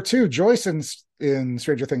 Number 2, Joyce in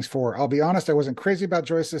Stranger Things 4. I'll be honest, I wasn't crazy about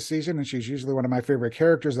Joyce this season, and she's usually one of my favorite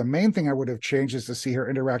characters. The main thing I would have changed is to see her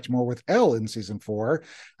interact more with Elle in season 4.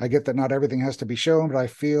 I get that not everything has to be shown, but I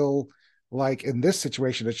feel like in this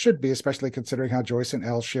situation it should be, especially considering how Joyce and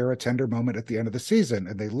Elle share a tender moment at the end of the season,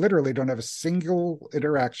 and they literally don't have a single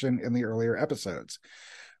interaction in the earlier episodes.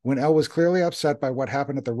 When Elle was clearly upset by what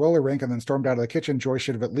happened at the roller rink and then stormed out of the kitchen, Joyce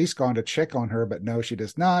should have at least gone to check on her, but no, she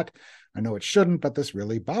does not. I know it shouldn't, but this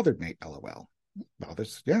really bothered me, LOL.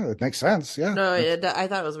 It makes sense. Yeah. No, I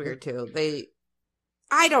thought it was weird too.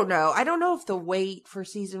 I don't know. I don't know if the wait for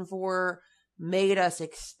season 4 made us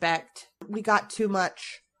expect we got too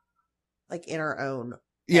much like in our own.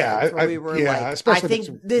 We were like, I think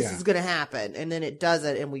this is going to happen, and then it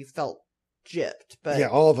doesn't, and we felt gypped. But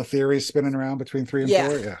all the theories spinning around between 3 and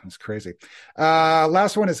 4. Yeah, it's crazy.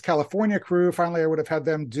 Last one is California Crew. Finally, I would have had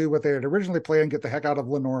them do what they had originally planned, get the heck out of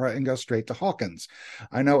Lenora and go straight to Hawkins.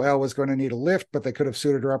 I know Elle was going to need a lift, but they could have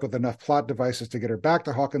suited her up with enough plot devices to get her back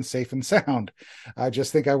to Hawkins safe and sound. I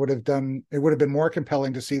just think it would have been more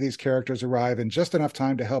compelling to see these characters arrive in just enough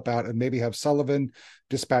time to help out, and maybe have Sullivan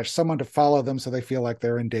dispatch someone to follow them so they feel like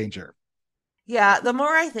they're in danger. Yeah, the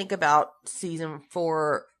more I think about season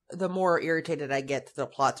 4, the more irritated I get that the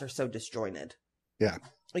plots are so disjointed. Yeah.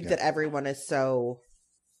 That everyone is so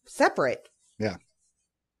separate. Yeah.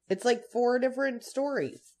 It's like 4 different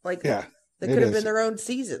stories. Like, they could have been their own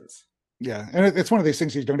seasons. Yeah. And it's one of these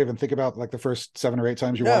things you don't even think about like the first 7 or 8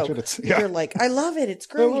 times you watch it. You're like, I love it. It's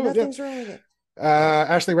great. Nothing's wrong with it.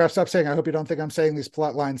 Ashley wraps up saying, I hope you don't think I'm saying these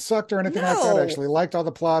plot lines sucked or anything like that. I actually liked all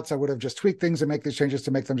the plots. I would have just tweaked things and make these changes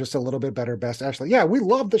to make them just a little bit better. Best Ashley. Yeah, we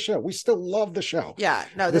love the show. We still love the show. Yeah,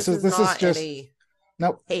 no, this is not just any...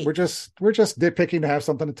 No, we're just nitpicking to have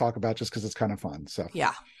something to talk about just because it's kind of fun. So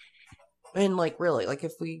yeah. And like really, like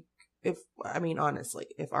honestly,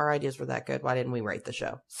 if our ideas were that good, why didn't we write the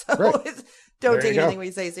show? So don't take anything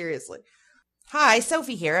we say seriously. Hi,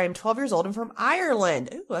 Sophie here. I'm 12 years old and from Ireland.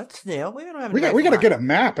 Ooh, that's new. We got to get a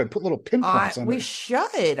map and put little pinpoints on it. We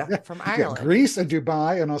should. From Ireland. Greece and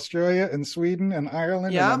Dubai and Australia and Sweden and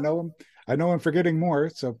Ireland. Yeah. And I know I'm forgetting more.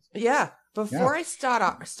 So yeah. Before I start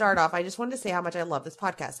off, I just wanted to say how much I love this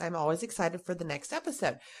podcast. I'm always excited for the next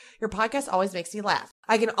episode. Your podcast always makes me laugh.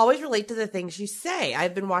 I can always relate to the things you say.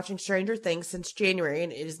 I've been watching Stranger Things since January,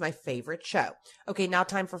 and it is my favorite show. Okay, now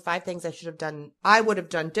time for 5 things I would have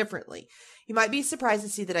done differently. You might be surprised to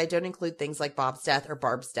see that I don't include things like Bob's death or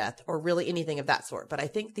Barb's death or really anything of that sort, but I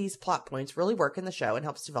think these plot points really work in the show and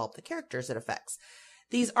helps develop the characters it affects.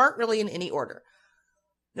 These aren't really in any order.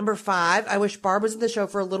 Number 5, I wish Barb was in the show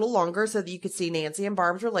for a little longer so that you could see Nancy and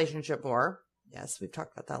Barb's relationship more. Yes, we've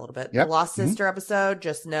talked about that a little bit. Yep. The Lost Sister episode,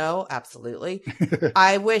 just no, absolutely.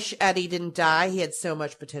 I wish Eddie didn't die. He had so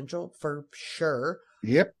much potential, for sure.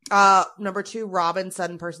 Yep. Number 2, Robin's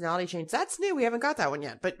sudden personality change. That's new. We haven't got that one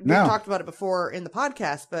yet, but we've talked about it before in the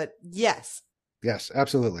podcast, but yes. Yes,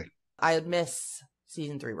 absolutely. I would miss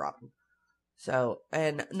season 3 Robin. So,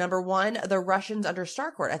 and number 1, the Russians under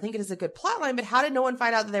Starcourt. I think it is a good plotline, but how did no one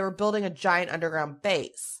find out that they were building a giant underground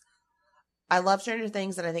base? I love Stranger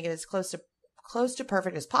Things, and I think it is close to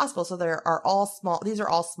perfect as possible. So these are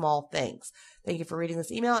all small things. Thank you for reading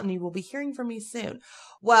this email, and you will be hearing from me soon.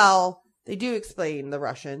 Well, they do explain the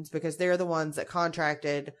Russians because they're the ones that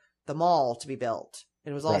contracted the mall to be built.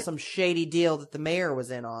 It was all some shady deal that the mayor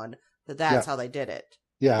was in on. That's how they did it.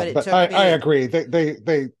 Yeah, but I agree.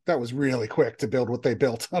 They that was really quick to build what they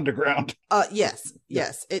built underground. Yes.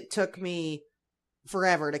 It took me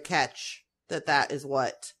forever to catch that is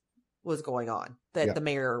what was going on. That the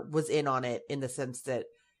mayor was in on it in the sense that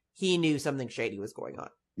he knew something shady was going on.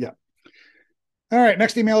 Yeah. All right,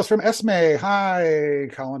 next email is from Esme. Hi,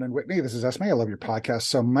 Colin and Whitney. This is Esme. I love your podcast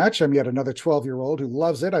so much. I'm yet another 12-year-old who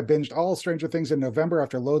loves it. I binged all Stranger Things in November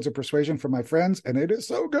after loads of persuasion from my friends, and it is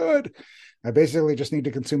so good. I basically just need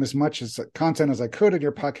to consume as much content as I could, and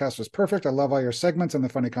your podcast was perfect. I love all your segments and the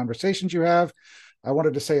funny conversations you have. I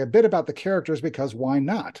wanted to say a bit about the characters because why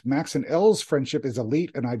not? Max and Elle's friendship is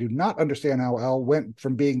elite, and I do not understand how Elle went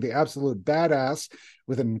from being the absolute badass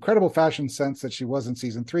with an incredible fashion sense that she was in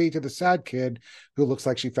season 3 to the sad kid who looks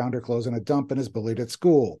like she found her clothes in a dump and is bullied at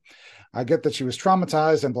school. I get that she was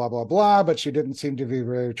traumatized and blah, blah, blah, but she didn't seem to be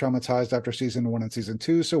very traumatized after season 1 and season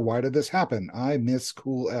 2, so why did this happen? I miss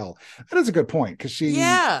cool Elle. That is a good point, because she...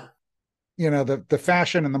 Yeah. You know, the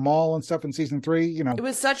fashion and the mall and stuff in season 3, you know. It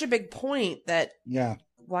was such a big point that... Yeah.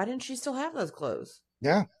 Why didn't she still have those clothes?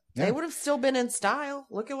 Yeah. They would have still been in style.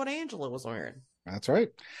 Look at what Angela was wearing. That's right.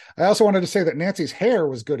 I also wanted to say that Nancy's hair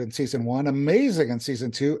was good in season 1, amazing in season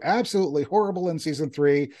 2, absolutely horrible in season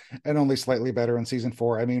 3, and only slightly better in season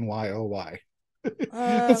 4. I mean, why, oh, why?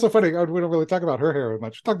 It's so funny. We don't really talk about her hair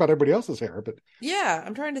much. We talk about everybody else's hair, but... Yeah,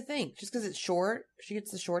 I'm trying to think. Just because it's short, she gets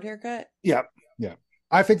the short haircut? Yeah, yeah.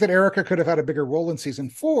 I think that Erica could have had a bigger role in season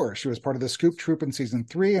 4. She was part of the Scoop Troop in season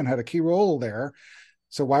 3 and had a key role there.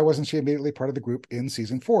 So why wasn't she immediately part of the group in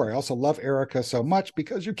season 4? I also love Erica so much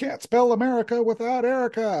because you can't spell America without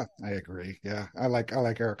Erica. I agree. Yeah, I like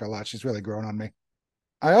Erica a lot. She's really grown on me.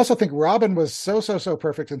 I also think Robin was so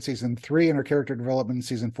perfect in season 3, and her character development in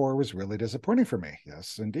season 4 was really disappointing for me.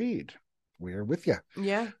 Yes, indeed. We're with you.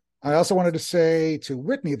 Yeah. I also wanted to say to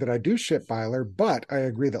Whitney that I do ship Byler, but I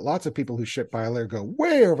agree that lots of people who ship Byler go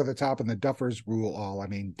way over the top and the Duffers rule all. I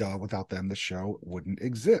mean, duh, without them, the show wouldn't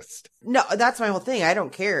exist. No, that's my whole thing. I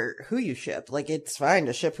don't care who you ship. Like, it's fine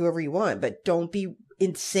to ship whoever you want, but don't be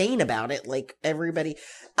insane about it like everybody.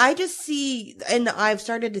 I just see, and I've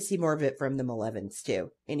started to see more of it from the Malevins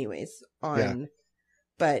too, anyways, on... Yeah.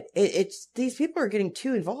 But it's these people are getting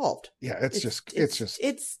too involved. Yeah, it's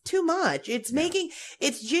too much. It's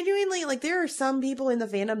genuinely, like, there are some people in the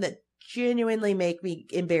fandom that genuinely make me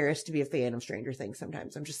embarrassed to be a fan of Stranger Things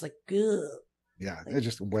sometimes. I'm just like, ugh. Yeah, like, it's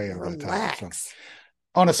just way over the top. So. Relax.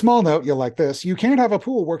 On a small note, you'll like this. You can't have a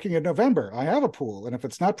pool working in November. I have a pool, and if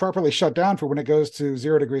it's not properly shut down for when it goes to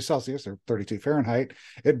 0 degrees Celsius or 32 Fahrenheit,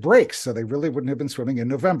 it breaks. So they really wouldn't have been swimming in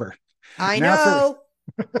November. I know.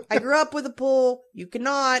 I grew up with a pool. You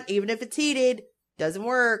cannot, even if it's heated, doesn't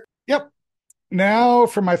work. Yep. Now,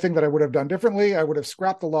 for my thing that I would have done differently, I would have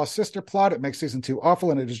scrapped the Lost Sister plot. It makes season 2 awful,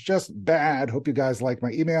 and it is just bad. Hope you guys like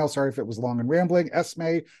my email. Sorry if it was long and rambling.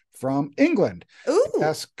 Esme from England. Ooh.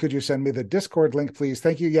 Yes, could you send me the Discord link, please?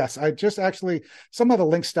 Thank you. Yes, I just actually, some of the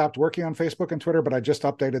links stopped working on Facebook and Twitter, but I just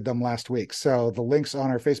updated them last week. So the links on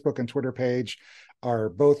our Facebook and Twitter page are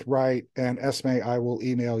both right. And Esme, I will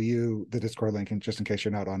email you the Discord link, and just in case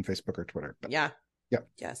you're not on Facebook or Twitter. But, yeah. Yep.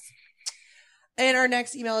 Yes. And our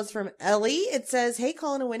next email is from Ellie. It says, hey,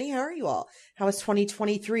 Colin and Winnie, how are you all? How is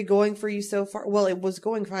 2023 going for you so far? Well, it was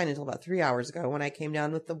going fine until about 3 hours ago when I came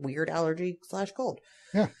down with the weird allergy/cold.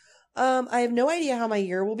 Yeah. I have no idea how my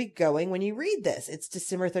year will be going when you read this. It's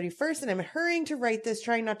December 31st and I'm hurrying to write this,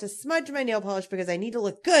 trying not to smudge my nail polish because I need to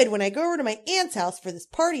look good when I go over to my aunt's house for this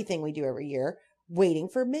party thing we do every year, waiting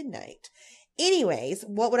for midnight. Anyways,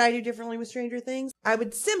 what would I do differently with Stranger Things? I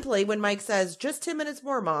would simply, when Mike says, just 10 minutes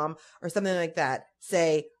more, Mom, or something like that,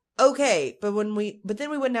 say, okay, but then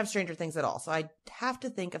we wouldn't have Stranger Things at all. So I'd have to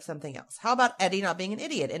think of something else. How about Eddie not being an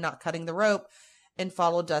idiot and not cutting the rope and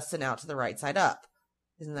follow Dustin out to the right side up?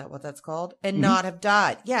 Isn't that what that's called? And not have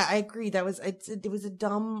died. Yeah, I agree. It was a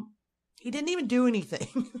dumb, he didn't even do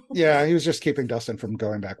anything. Yeah, he was just keeping Dustin from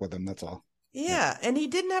going back with him. That's all. Yeah, and he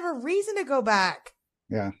didn't have a reason to go back.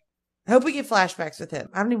 Yeah. I hope we get flashbacks with him.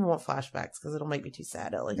 I don't even want flashbacks because it'll make me too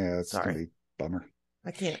sad, Ellie. Yeah, it's going to be a bummer.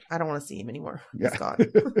 I don't want to see him anymore. Yeah. He's gone.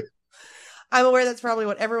 I'm aware that's probably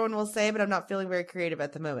what everyone will say, but I'm not feeling very creative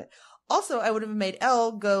at the moment. Also, I would have made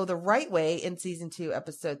Elle go the right way in season 2,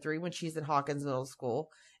 episode 3, when she's in Hawkins Middle School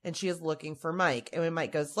and she is looking for Mike. And when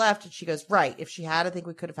Mike goes left and she goes right, if she had, I think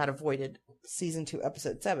we could have had avoided season 2,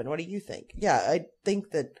 episode 7. What do you think? Yeah, I think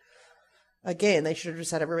that, again, they should have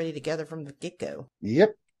just had everybody together from the get-go.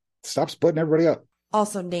 Yep. Stop splitting everybody up.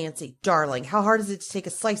 Also, Nancy, darling, how hard is it to take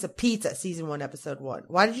a slice of pizza, season 1, episode 1?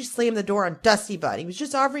 Why did you slam the door on Dusty Butt? He was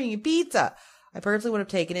just offering you pizza. I personally would have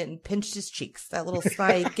taken it and pinched his cheeks. That little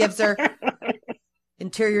smile he gives her.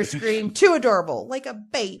 Interior scream, too adorable, like a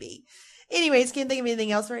baby. Anyways, can't think of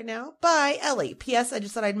anything else right now. Bye, Ellie. P.S. I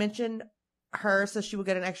just thought I'd mention her so she will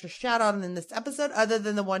get an extra shout out in this episode, other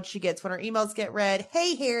than the one she gets when her emails get read.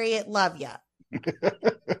 Hey, Harriet, love ya.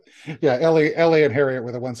 Yeah, Ellie and Harriet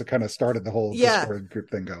were the ones that kind of started the whole Discord group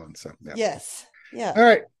thing going. So yeah. Yes. Yeah. All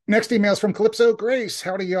right. Next email is from Calypso Grace.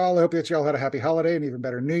 Howdy, y'all. I hope that y'all had a happy holiday and even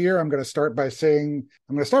better New Year. I'm going to start by saying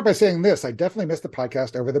this. I definitely missed the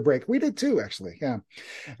podcast over the break. We did too, actually. Yeah.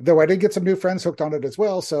 Though I did get some new friends hooked on it as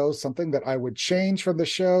well. So something that I would change from the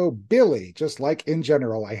show, Billy, just like in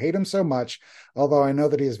general. I hate him so much, although I know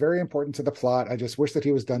that he is very important to the plot. I just wish that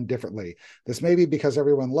he was done differently. This may be because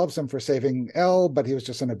everyone loves him for saving Elle, but he was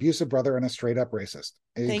just an abusive brother and a straight up racist.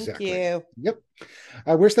 Thank you. Yep.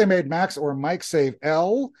 I wish they made Max or Mike save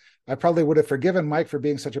Elle. I probably would have forgiven Mike for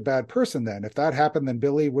being such a bad person then. If that happened, then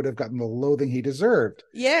Billy would have gotten the loathing he deserved.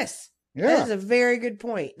 Yes. Yeah. That is a very good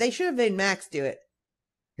point. They should have made Max do it.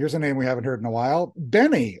 Here's a name we haven't heard in a while.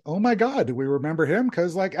 Benny. Oh my God. Do we remember him?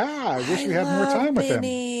 Because I wish we had more time with him. I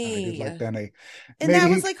did like Benny. And that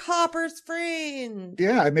was like Hopper's friend.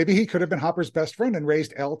 Yeah. Maybe he could have been Hopper's best friend and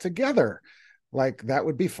raised Elle together. Like, that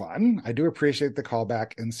would be fun. I do appreciate the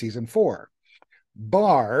callback in season 4.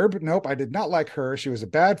 Barb, nope, I did not like her. She was a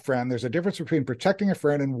bad friend. There's a difference between protecting a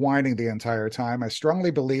friend and whining the entire time. I strongly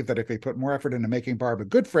believe that if they put more effort into making Barb a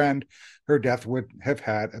good friend, her death would have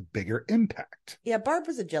had a bigger impact. Yeah, Barb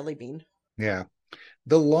was a jelly bean. Yeah.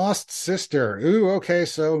 The Lost Sister. Ooh, okay,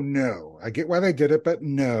 so no. I get why they did it, but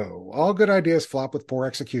no. All good ideas flop with poor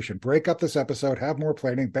execution. Break up this episode, have more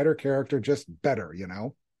planning, better character, just better, you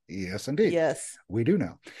know? Yes, indeed. Yes. We do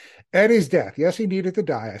know. Eddie's death. Yes, he needed to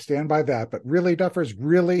die. I stand by that. But really, Duffers,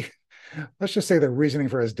 really, let's just say the reasoning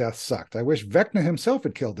for his death sucked. I wish Vecna himself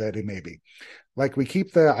had killed Eddie, maybe. Like, we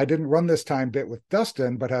keep the I didn't run this time bit with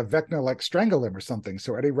Dustin, but have Vecna, like, strangle him or something.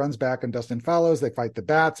 So Eddie runs back and Dustin follows. They fight the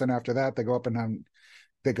bats. And after that, they go up and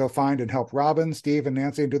they go find and help Robin, Steve, and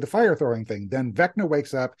Nancy and do the fire throwing thing. Then Vecna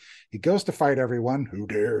wakes up. He goes to fight everyone. Who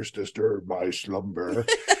dares disturb my slumber?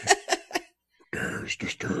 Dares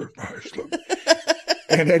disturb my slumber.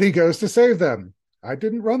 And Eddie goes to save them. I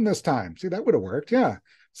didn't run this time. See, that would have worked. Yeah.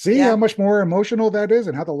 See how much more emotional that is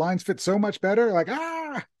and how the lines fit so much better? Like,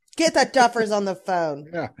 Get the Duffers on the phone.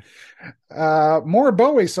 Yeah. More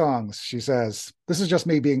Bowie songs, she says. This is just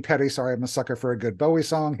me being petty. Sorry, I'm a sucker for a good Bowie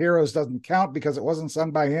song. Heroes doesn't count because it wasn't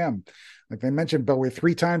sung by him. Like, they mentioned Bowie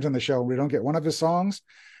 3 times in the show. We don't get one of his songs.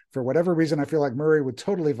 For whatever reason, I feel like Murray would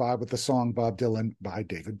totally vibe with the song Bob Dylan by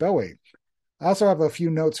David Bowie. I also have a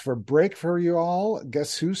few notes for break for you all.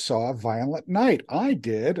 Guess who saw Violent Night? I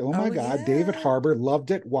did. Oh my God. Yeah. David Harbour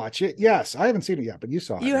loved it. Watch it. Yes. I haven't seen it yet, but you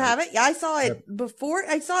saw it. You haven't? Yeah, I saw it before.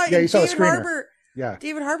 I saw it. Yeah, you saw David Harbour. Yeah.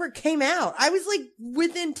 David Harbour came out. I was like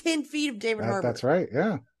within 10 feet of David Harbour. That's right.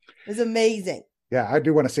 Yeah. It was amazing. Yeah, I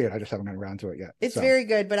do want to see it. I just haven't gotten around to it yet. It's very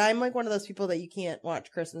good, but I'm like one of those people that you can't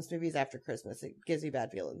watch Christmas movies after Christmas. It gives me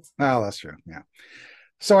bad feelings. Oh, that's true. Yeah.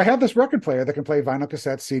 So I have this record player that can play vinyl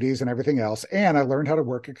cassettes, CDs, and everything else. And I learned how to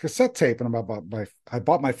work a cassette tape. And I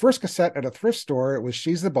bought my first cassette at a thrift store. It was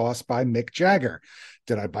She's the Boss by Mick Jagger.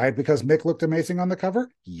 Did I buy it because Mick looked amazing on the cover?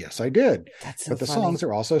 Yes, I did. That's so But the funny. songs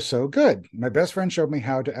are also so good. My best friend showed me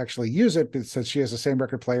how to actually use it since she has the same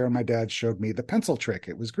record player. And my dad showed me the pencil trick.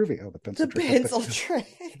 It was groovy. Oh, the pencil trick. The pencil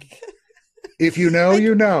trick. If you know,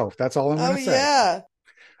 you know. That's all I'm going to say. Oh, yeah.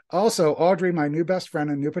 Also, Audrey, my new best friend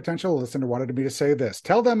and new potential listener, wanted me to say this.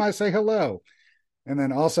 Tell them I say hello. And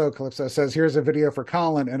then also Calypso says, here's a video for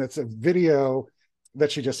Colin. And it's a video that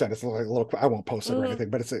she just sent. It's like a little, I won't post it or anything,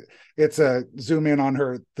 but it's a zoom in on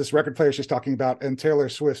her, this record player she's talking about. And Taylor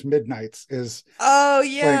Swift's Midnights is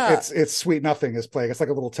playing. It's Sweet Nothing is playing. It's like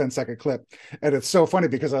a little 10-second clip. And it's so funny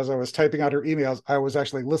because as I was typing out her emails, I was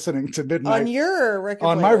actually listening to Midnight on your record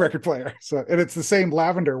on my record player. So, and it's the same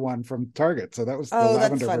lavender one from Target. So that was the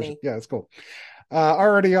lavender version. Yeah, it's cool.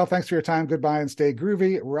 Alrighty, y'all. Thanks for your time. Goodbye and stay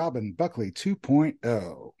groovy. Robin Buckley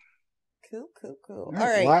 2.0. Cool. All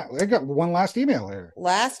right. I got one last email here.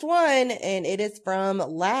 Last one, and it is from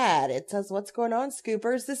Lad. It says, what's going on,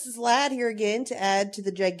 Scoopers? This is Lad here again to add to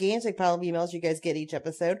the gigantic pile of emails you guys get each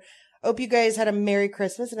episode. Hope you guys had a Merry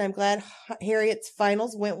Christmas, and I'm glad Harriet's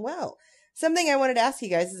finals went well. Something I wanted to ask you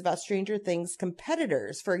guys is about Stranger Things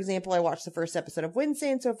competitors. For example, I watched the first episode of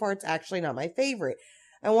Wednesday, and so far it's actually not my favorite.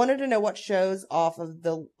 I wanted to know what shows off of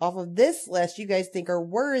this list you guys think are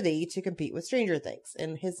worthy to compete with Stranger Things.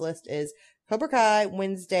 And his list is Cobra Kai,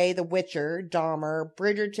 Wednesday, The Witcher, Dahmer,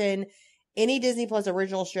 Bridgerton, any Disney Plus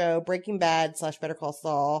original show, Breaking Bad / Better Call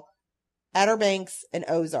Saul, Outer Banks, and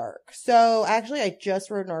Ozark. So actually, I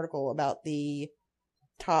just wrote an article about the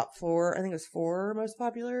top 4, I think it was 4 most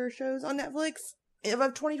popular shows on Netflix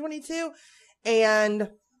of 2022.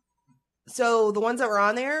 And so the ones that were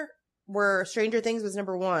on there were Stranger Things was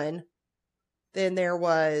number 1. Then there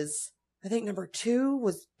was, I think number 2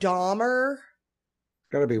 was Dahmer.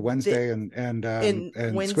 Got to be Wednesday and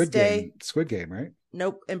Wednesday. Squid Game, right?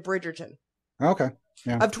 Nope, and Bridgerton. Okay,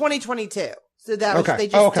 yeah. Of 2022. So that was, they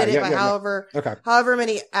just did it by however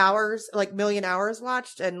many hours, like million hours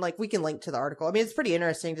watched. And like, we can link to the article. I mean, it's pretty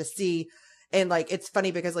interesting to see. And like, it's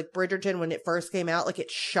funny because like Bridgerton, when it first came out, like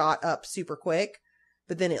it shot up super quick,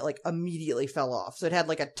 but then it like immediately fell off. So it had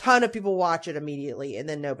like a ton of people watch it immediately and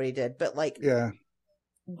then nobody did. But like,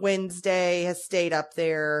 Wednesday has stayed up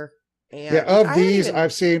there. And I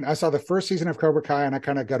saw the first season of Cobra Kai and I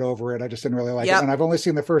kind of got over it. I just didn't really like it. And I've only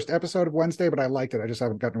seen the first episode of Wednesday, but I liked it. I just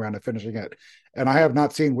haven't gotten around to finishing it. And I have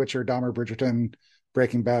not seen Witcher, Dahmer, Bridgerton,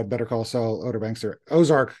 Breaking Bad, Better Call Saul, Outer Banks, or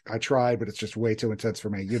Ozark. I tried, but it's just way too intense for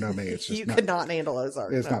me. You know me. It's just could not handle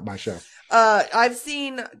Ozark. It's not my show. I've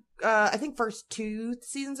seen, I think first 2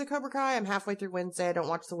 seasons of Cobra Kai. I'm halfway through Wednesday. I don't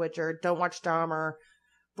watch The Witcher. Don't watch Dahmer.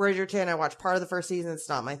 Bridgerton, I watched part of the first season. It's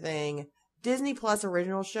not my thing. Disney Plus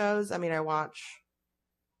original shows. I mean, I watch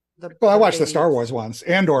I watched the Star Wars ones.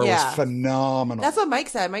 Andor was phenomenal. That's what Mike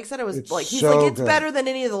said. Mike said it was it's better than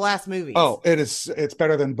any of the last movies. Oh, it is. It's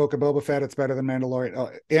better than Book of Boba Fett. It's better than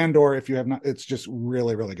Mandalorian. Andor, if you have not, it's just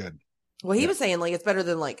really, really good. Well, he was saying like it's better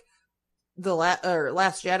than like the Last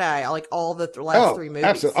Jedi, like all the last 3 movies.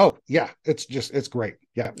 Absolutely. Oh, yeah. It's great.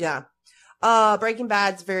 Yeah. Yeah. Breaking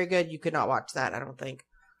Bad's very good. You could not watch that, I don't think.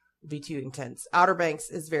 It'd be too intense. Outer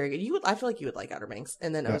Banks is very good. I feel like you would like Outer Banks.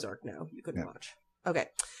 And then Ozark, no, you couldn't watch. Okay.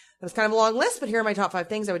 That was kind of a long list, but here are my top 5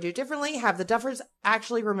 things I would do differently. Have the Duffers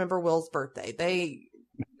actually remember Will's birthday.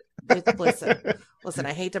 Listen,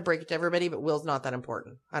 I hate to break it to everybody, but Will's not that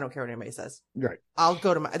important. I don't care what anybody says. Right. I'll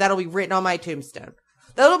go to that'll be written on my tombstone.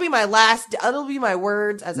 That'll be my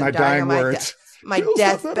words as I'm dying on my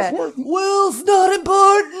deathbed. Will's not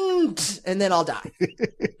important. And then I'll die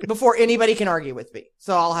before anybody can argue with me.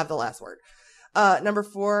 So I'll have the last word. Number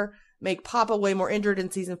 4, make Papa way more injured in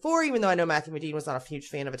season 4, even though I know Matthew Modine was not a huge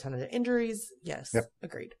fan of a ton of injuries. Yes.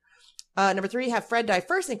 Agreed. Number 3, have Fred die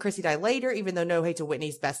first and Chrissy die later, even though no hate to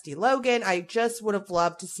Whitney's bestie Logan. I just would have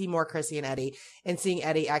loved to see more Chrissy and Eddie, and seeing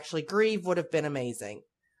Eddie actually grieve would have been amazing.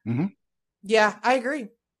 Mm-hmm. Yeah, I agree.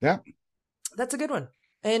 Yeah. That's a good one.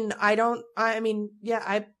 And I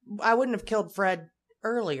wouldn't have killed Fred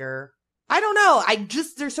earlier. I don't know.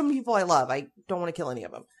 There's so many people I love. I don't want to kill any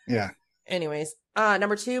of them. Yeah. Anyways,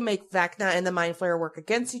 number 2, make Vecna and the Mind Flayer work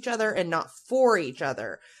against each other and not for each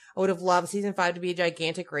other. I would have loved season 5 to be a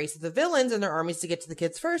gigantic race of the villains and their armies to get to the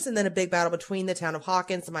kids first, and then a big battle between the town of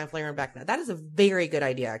Hawkins, the Mind Flayer, and Vecna. That is a very good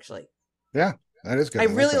idea, actually. Yeah, that is good. I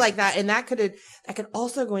really like that, and that could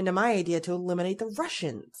also go into my idea to eliminate the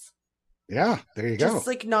Russians. Yeah, there you go. Just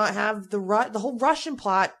like not have the whole Russian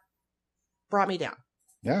plot brought me down.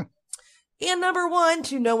 Yeah. And number 1,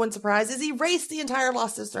 to no one's surprise, is erase the entire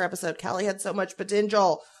Lost Sister episode. Callie had so much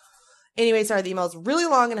potential. Anyway, sorry, the email is really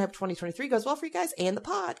long, and I hope 2023 goes well for you guys and the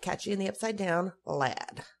pod. Catch you in the Upside Down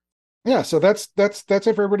lad. Yeah, so that's it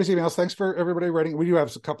for everybody's emails. Thanks for everybody writing. We do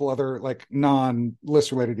have a couple other like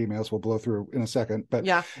non-list related emails we'll blow through in a second. But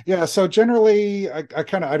yeah. So generally,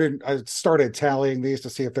 I started tallying these to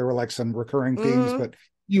see if there were like some recurring themes, but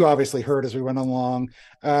you obviously heard as we went along.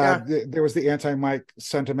 There was the anti-Mike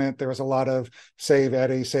sentiment. There was a lot of save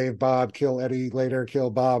Eddie, save Bob, kill Eddie later, kill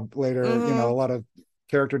Bob later. A lot of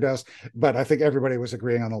character deaths. But I think everybody was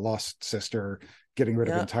agreeing on the Lost Sister, getting rid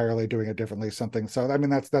of entirely, doing it differently, something. So I mean,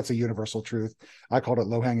 that's a universal truth. I called it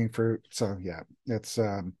low-hanging fruit. So yeah, it's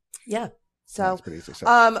So pretty easy,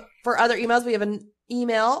 for other emails, we have an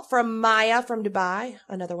email from Maya from Dubai,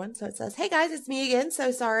 another one. So it says, "Hey guys, it's me again.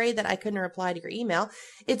 So sorry that I couldn't reply to your email.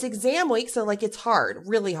 It's exam week, so like it's hard,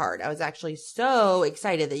 really hard. I was actually so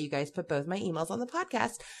excited that you guys put both my emails on the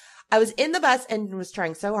podcast. I was in the bus and was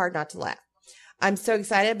trying so hard not to laugh. I'm so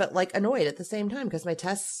excited, but like annoyed at the same time because my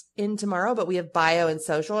test's in tomorrow, but we have bio and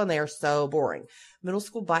social and they are so boring. Middle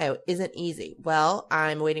school bio isn't easy. Well,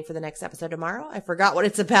 I'm waiting for the next episode tomorrow. I forgot what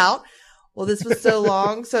it's about. Well, this was so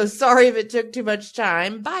long, so sorry if it took too much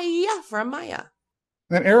time. Bye from Maya."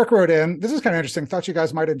 Then Eric wrote in, this is kind of interesting. Thought you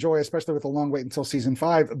guys might enjoy, especially with the long wait until season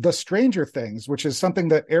 5, The Stranger Things, which is something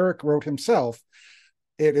that Eric wrote himself.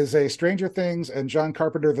 It is a Stranger Things and John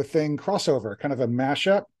Carpenter The Thing crossover, kind of a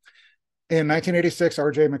mashup. In 1986,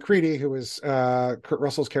 R.J. McCready, who was Kurt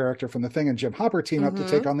Russell's character from The Thing, and Jim Hopper team up to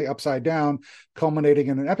take on the Upside Down, culminating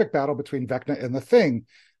in an epic battle between Vecna and The Thing.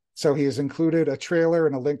 So he has included a trailer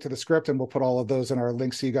and a link to the script, and we'll put all of those in our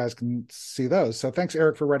links so you guys can see those. So thanks,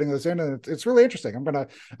 Eric, for writing those in. And it's really interesting.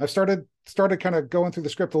 I've started kind of going through the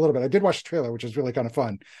script a little bit. I did watch the trailer, which is really kind of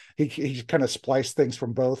fun. He kind of spliced things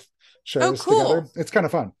from both shows together. It's kind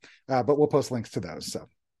of fun. But we'll post links to those. So.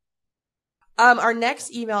 Our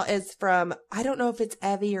next email is from, I don't know if it's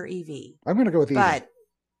Evie or Evie. I'm going to go with Evie. But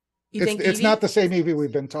you think it's not the same Evie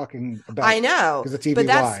we've been talking about. I know, it's Evie, but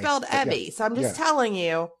that's spelled Evie. Yeah. So I'm just telling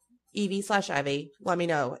you, Evie/Evie. Let me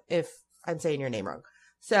know if I'm saying your name wrong.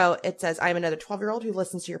 So it says, I'm another 12-year-old who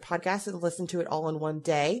listens to your podcast and listened to it all in one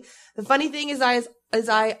day. The funny thing is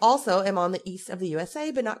I also am on the east of the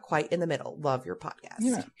USA, but not quite in the middle. Love your podcast.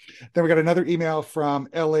 Yeah. Then we got another email from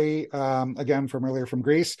Ellie, again, from earlier from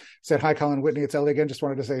Greece. Said, hi, Colin, Whitney. It's Ellie again. Just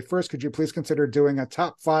wanted to say, first, could you please consider doing a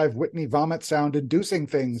top 5 Whitney vomit sound inducing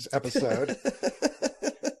things episode?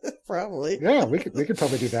 Probably. Yeah, we could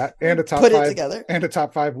probably do that. And a top Put 5 it together. And a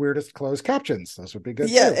top 5 weirdest closed captions. Those would be good.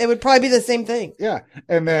 Yeah, too. it would probably be the same thing. Yeah.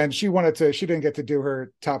 And then she didn't get to do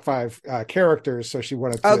her top 5 characters, so she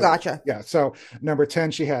wanted to. Oh, gotcha. Yeah. So number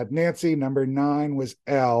 10, she had Nancy. Number 9 was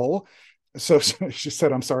Elle. So she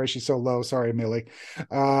said, I'm sorry, she's so low. Sorry, Millie.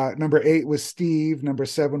 Number 8 was Steve. Number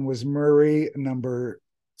 7 was Murray. Number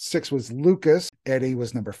 6 was Lucas. Eddie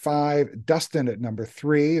was number 5. Dustin at number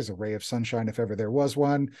 3 is a ray of sunshine if ever there was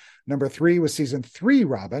one. Number 3 was season 3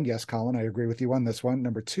 Robin. Yes, Colin, I agree with you on this one.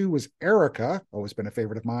 Number 2 was Erica, always been a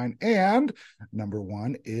favorite of mine. And number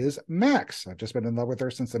 1 is Max. I've just been in love with her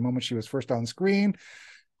since the moment she was first on screen.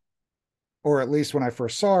 Or at least when I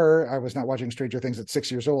first saw her, I was not watching Stranger Things at 6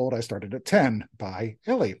 years old. I started at 10 by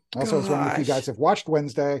Ellie. Also, I was wondering if you guys have watched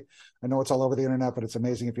Wednesday. I know it's all over the internet, but it's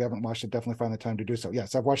amazing. If you haven't watched it, definitely find the time to do so.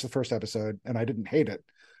 Yes, I've watched the first episode and I didn't hate it.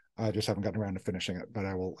 I just haven't gotten around to finishing it, but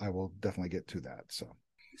I will definitely get to that.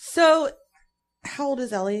 So how old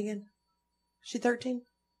is Ellie again? She 13?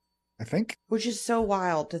 I think. Which is so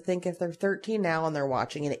wild to think if they're 13 now and they're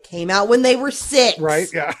watching and it came out when they were 6. Right?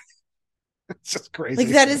 Yeah. It's just crazy.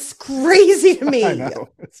 Like, that is crazy to me. I know.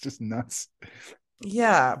 It's just nuts.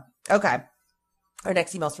 Yeah. Okay. Our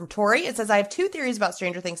next email is from Tori. It says, I have 2 theories about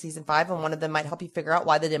Stranger Things season 5, and one of them might help you figure out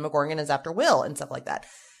why the Demogorgon is after Will and stuff like that.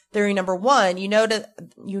 Theory number 1, you know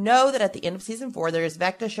that at the end of season 4, there is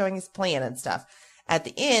Vecna showing his plan and stuff. At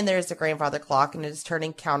the end, there is the grandfather clock, and it is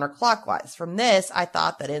turning counterclockwise. From this, I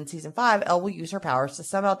thought that in season 5, Elle will use her powers to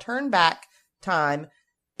somehow turn back time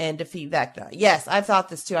and defeat Vecna. Yes, I've thought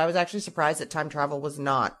this too. I was actually surprised that time travel was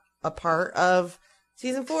not a part of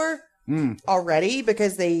season 4 already,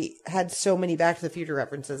 because they had so many Back to the Future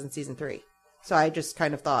references in season 3. So I just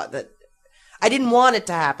kind of thought that I didn't want it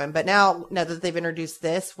to happen, but now that they've introduced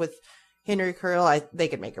this with Henry Cavill, they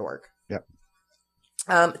could make it work. Yep.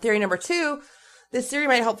 Theory number 2. This theory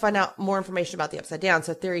might help find out more information about the Upside Down.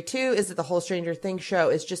 So theory 2 is that the whole Stranger Things show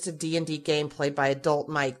is just a D&D game played by adult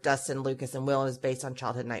Mike, Dustin, Lucas, and Will, and is based on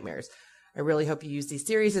childhood nightmares. I really hope you use these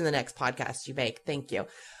theories in the next podcast you make. Thank you.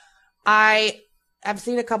 I have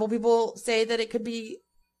seen a couple people say that it could be,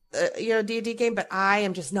 a D&D game, but I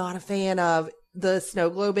am just not a fan of the snow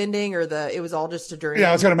globe ending or it was all just a dream. Yeah,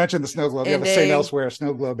 I was going to mention the snow globe. Yeah, the St. Elsewhere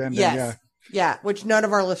snow globe ending. Yes. Yeah. Yeah, which none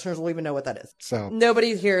of our listeners will even know what that is. So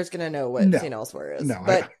nobody here is going to know what St. Elsewhere is. No,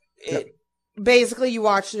 but basically, you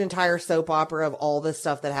watched an entire soap opera of all this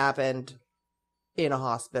stuff that happened in a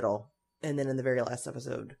hospital, and then in the very last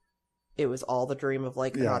episode, it was all the dream of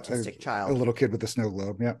like an autistic child, a little kid with a snow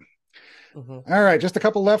globe. Yeah. Mm-hmm. All right, just a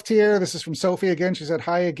couple left here. This is from Sophie again. She said,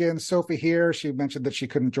 hi again, Sophie here. She mentioned that she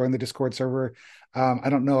couldn't join the Discord server. I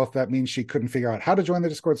don't know if that means she couldn't figure out how to join the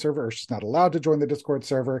Discord server or she's not allowed to join the Discord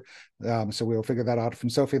server. So we'll figure that out from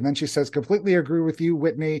Sophie. And then she says, completely agree with you,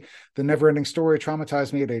 Whitney. The never-ending story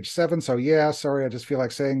traumatized me at age 7. So yeah, sorry, I just feel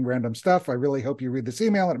like saying random stuff. I really hope you read this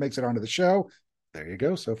email and it makes it onto the show. There you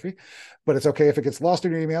go, Sophie. But it's okay if it gets lost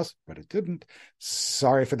in your emails, but it didn't.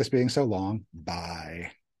 Sorry for this being so long.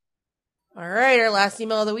 Bye. All right, our last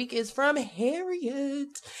email of the week is from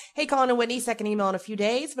Harriet. Hey, Colin and Whitney, second email in a few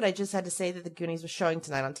days, but I just had to say that The Goonies was showing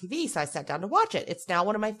tonight on TV, so I sat down to watch it. It's now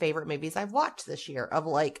one of my favorite movies I've watched this year, of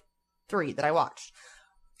like 3 that I watched.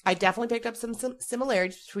 I definitely picked up some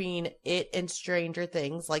similarities between it and Stranger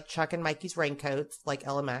Things, like Chuck and Mikey's raincoats, like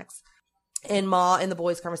Ella Max, and Ma and the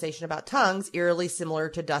boys' conversation about tongues, eerily similar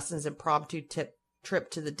to Dustin's impromptu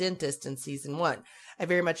trip to the dentist in season 1. I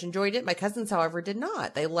very much enjoyed it. My cousins, however, did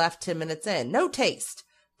not. They left 10 minutes in. No taste.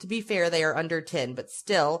 To be fair, they are under 10, but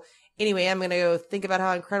still. Anyway, I'm going to go think about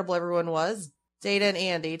how incredible everyone was. Data and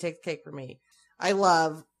Andy, take the cake for me. I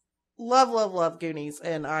love Goonies,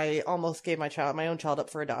 and I almost gave my own child up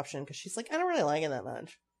for adoption because she's like, I don't really like it that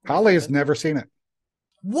much. Holly has never seen it.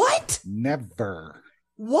 What? Never.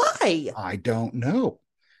 Why? I don't know.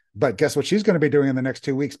 But guess what she's going to be doing in the next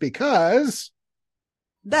 2 weeks, because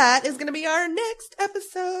that is going to be our next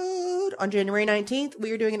episode. On January 19th,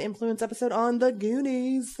 we are doing an influence episode on the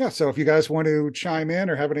Goonies. Yeah, so if you guys want to chime in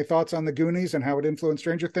or have any thoughts on the Goonies and how it influenced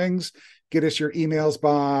Stranger Things, get us your emails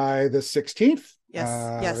by the 16th. Yes.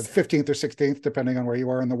 Or the 15th or 16th, depending on where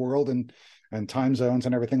you are in the world and time zones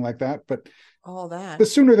and everything like that. But all that. The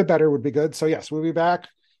sooner the better would be good. So yes, we'll be back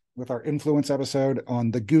with our Influence episode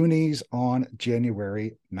on The Goonies on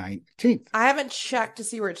January 19th. I haven't checked to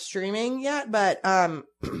see where it's streaming yet, but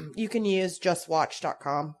you can use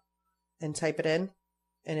justwatch.com and type it in,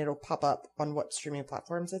 and it'll pop up on what streaming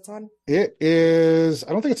platforms it's on. It is, I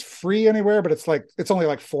don't think it's free anywhere, but it's only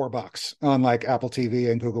like $4 on like Apple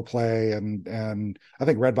TV and Google Play, and I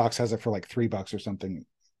think Redbox has it for like $3 or something,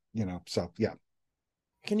 so yeah.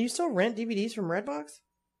 Can you still rent DVDs from Redbox?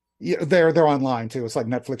 Yeah, they're online too. It's like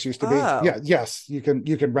Netflix used to be. Oh. Yeah, yes, you can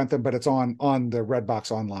rent them, but it's on the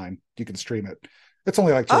Redbox online. You can stream it. It's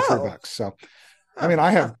only like $2 or $3. So, I mean,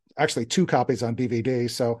 I have actually 2 copies on DVD,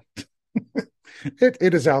 so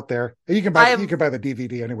it is out there. You can buy the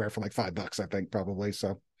DVD anywhere for like $5, I think, probably.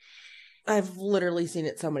 So, I've literally seen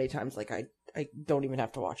it so many times, like I don't even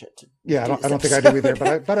have to watch it. I don't think I do either,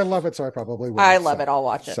 but I love it, so I probably will. I love it. I'll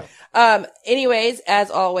watch it. So. Anyways,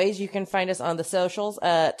 as always, you can find us on the socials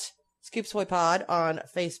at Scoops Ahoy Pod on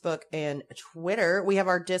Facebook and Twitter. We have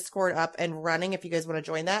our Discord up and running if you guys want to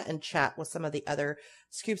join that and chat with some of the other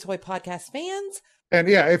Scoops Ahoy podcast fans. And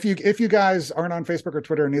yeah, if you guys aren't on Facebook or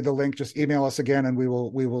Twitter and need the link, just email us again, and we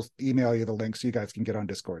will email you the link so you guys can get on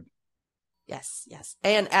Discord. Yes.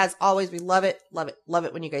 And as always, we love it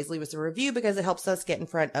when you guys leave us a review, because it helps us get in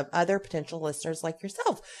front of other potential listeners like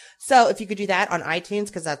yourself. So if you could do that on iTunes,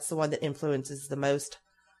 because that's the one that influences the most,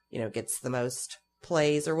 gets the most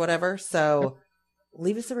plays or whatever. So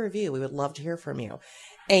leave us a review. We would love to hear from you.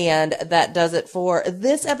 And that does it for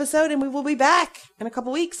this episode. And we will be back in a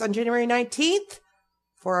couple weeks on January 19th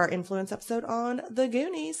for our Influence episode on The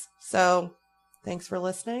Goonies. So thanks for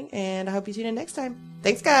listening, and I hope you tune in next time.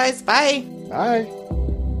 Thanks, guys. Bye. Bye.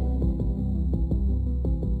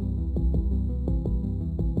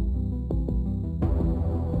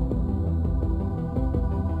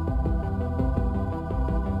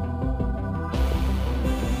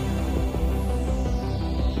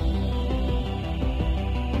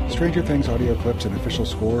 Stranger Things audio clips and official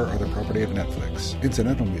score are the property of Netflix.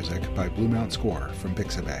 Incidental music by Blue Mount Score from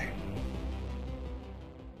Pixabay.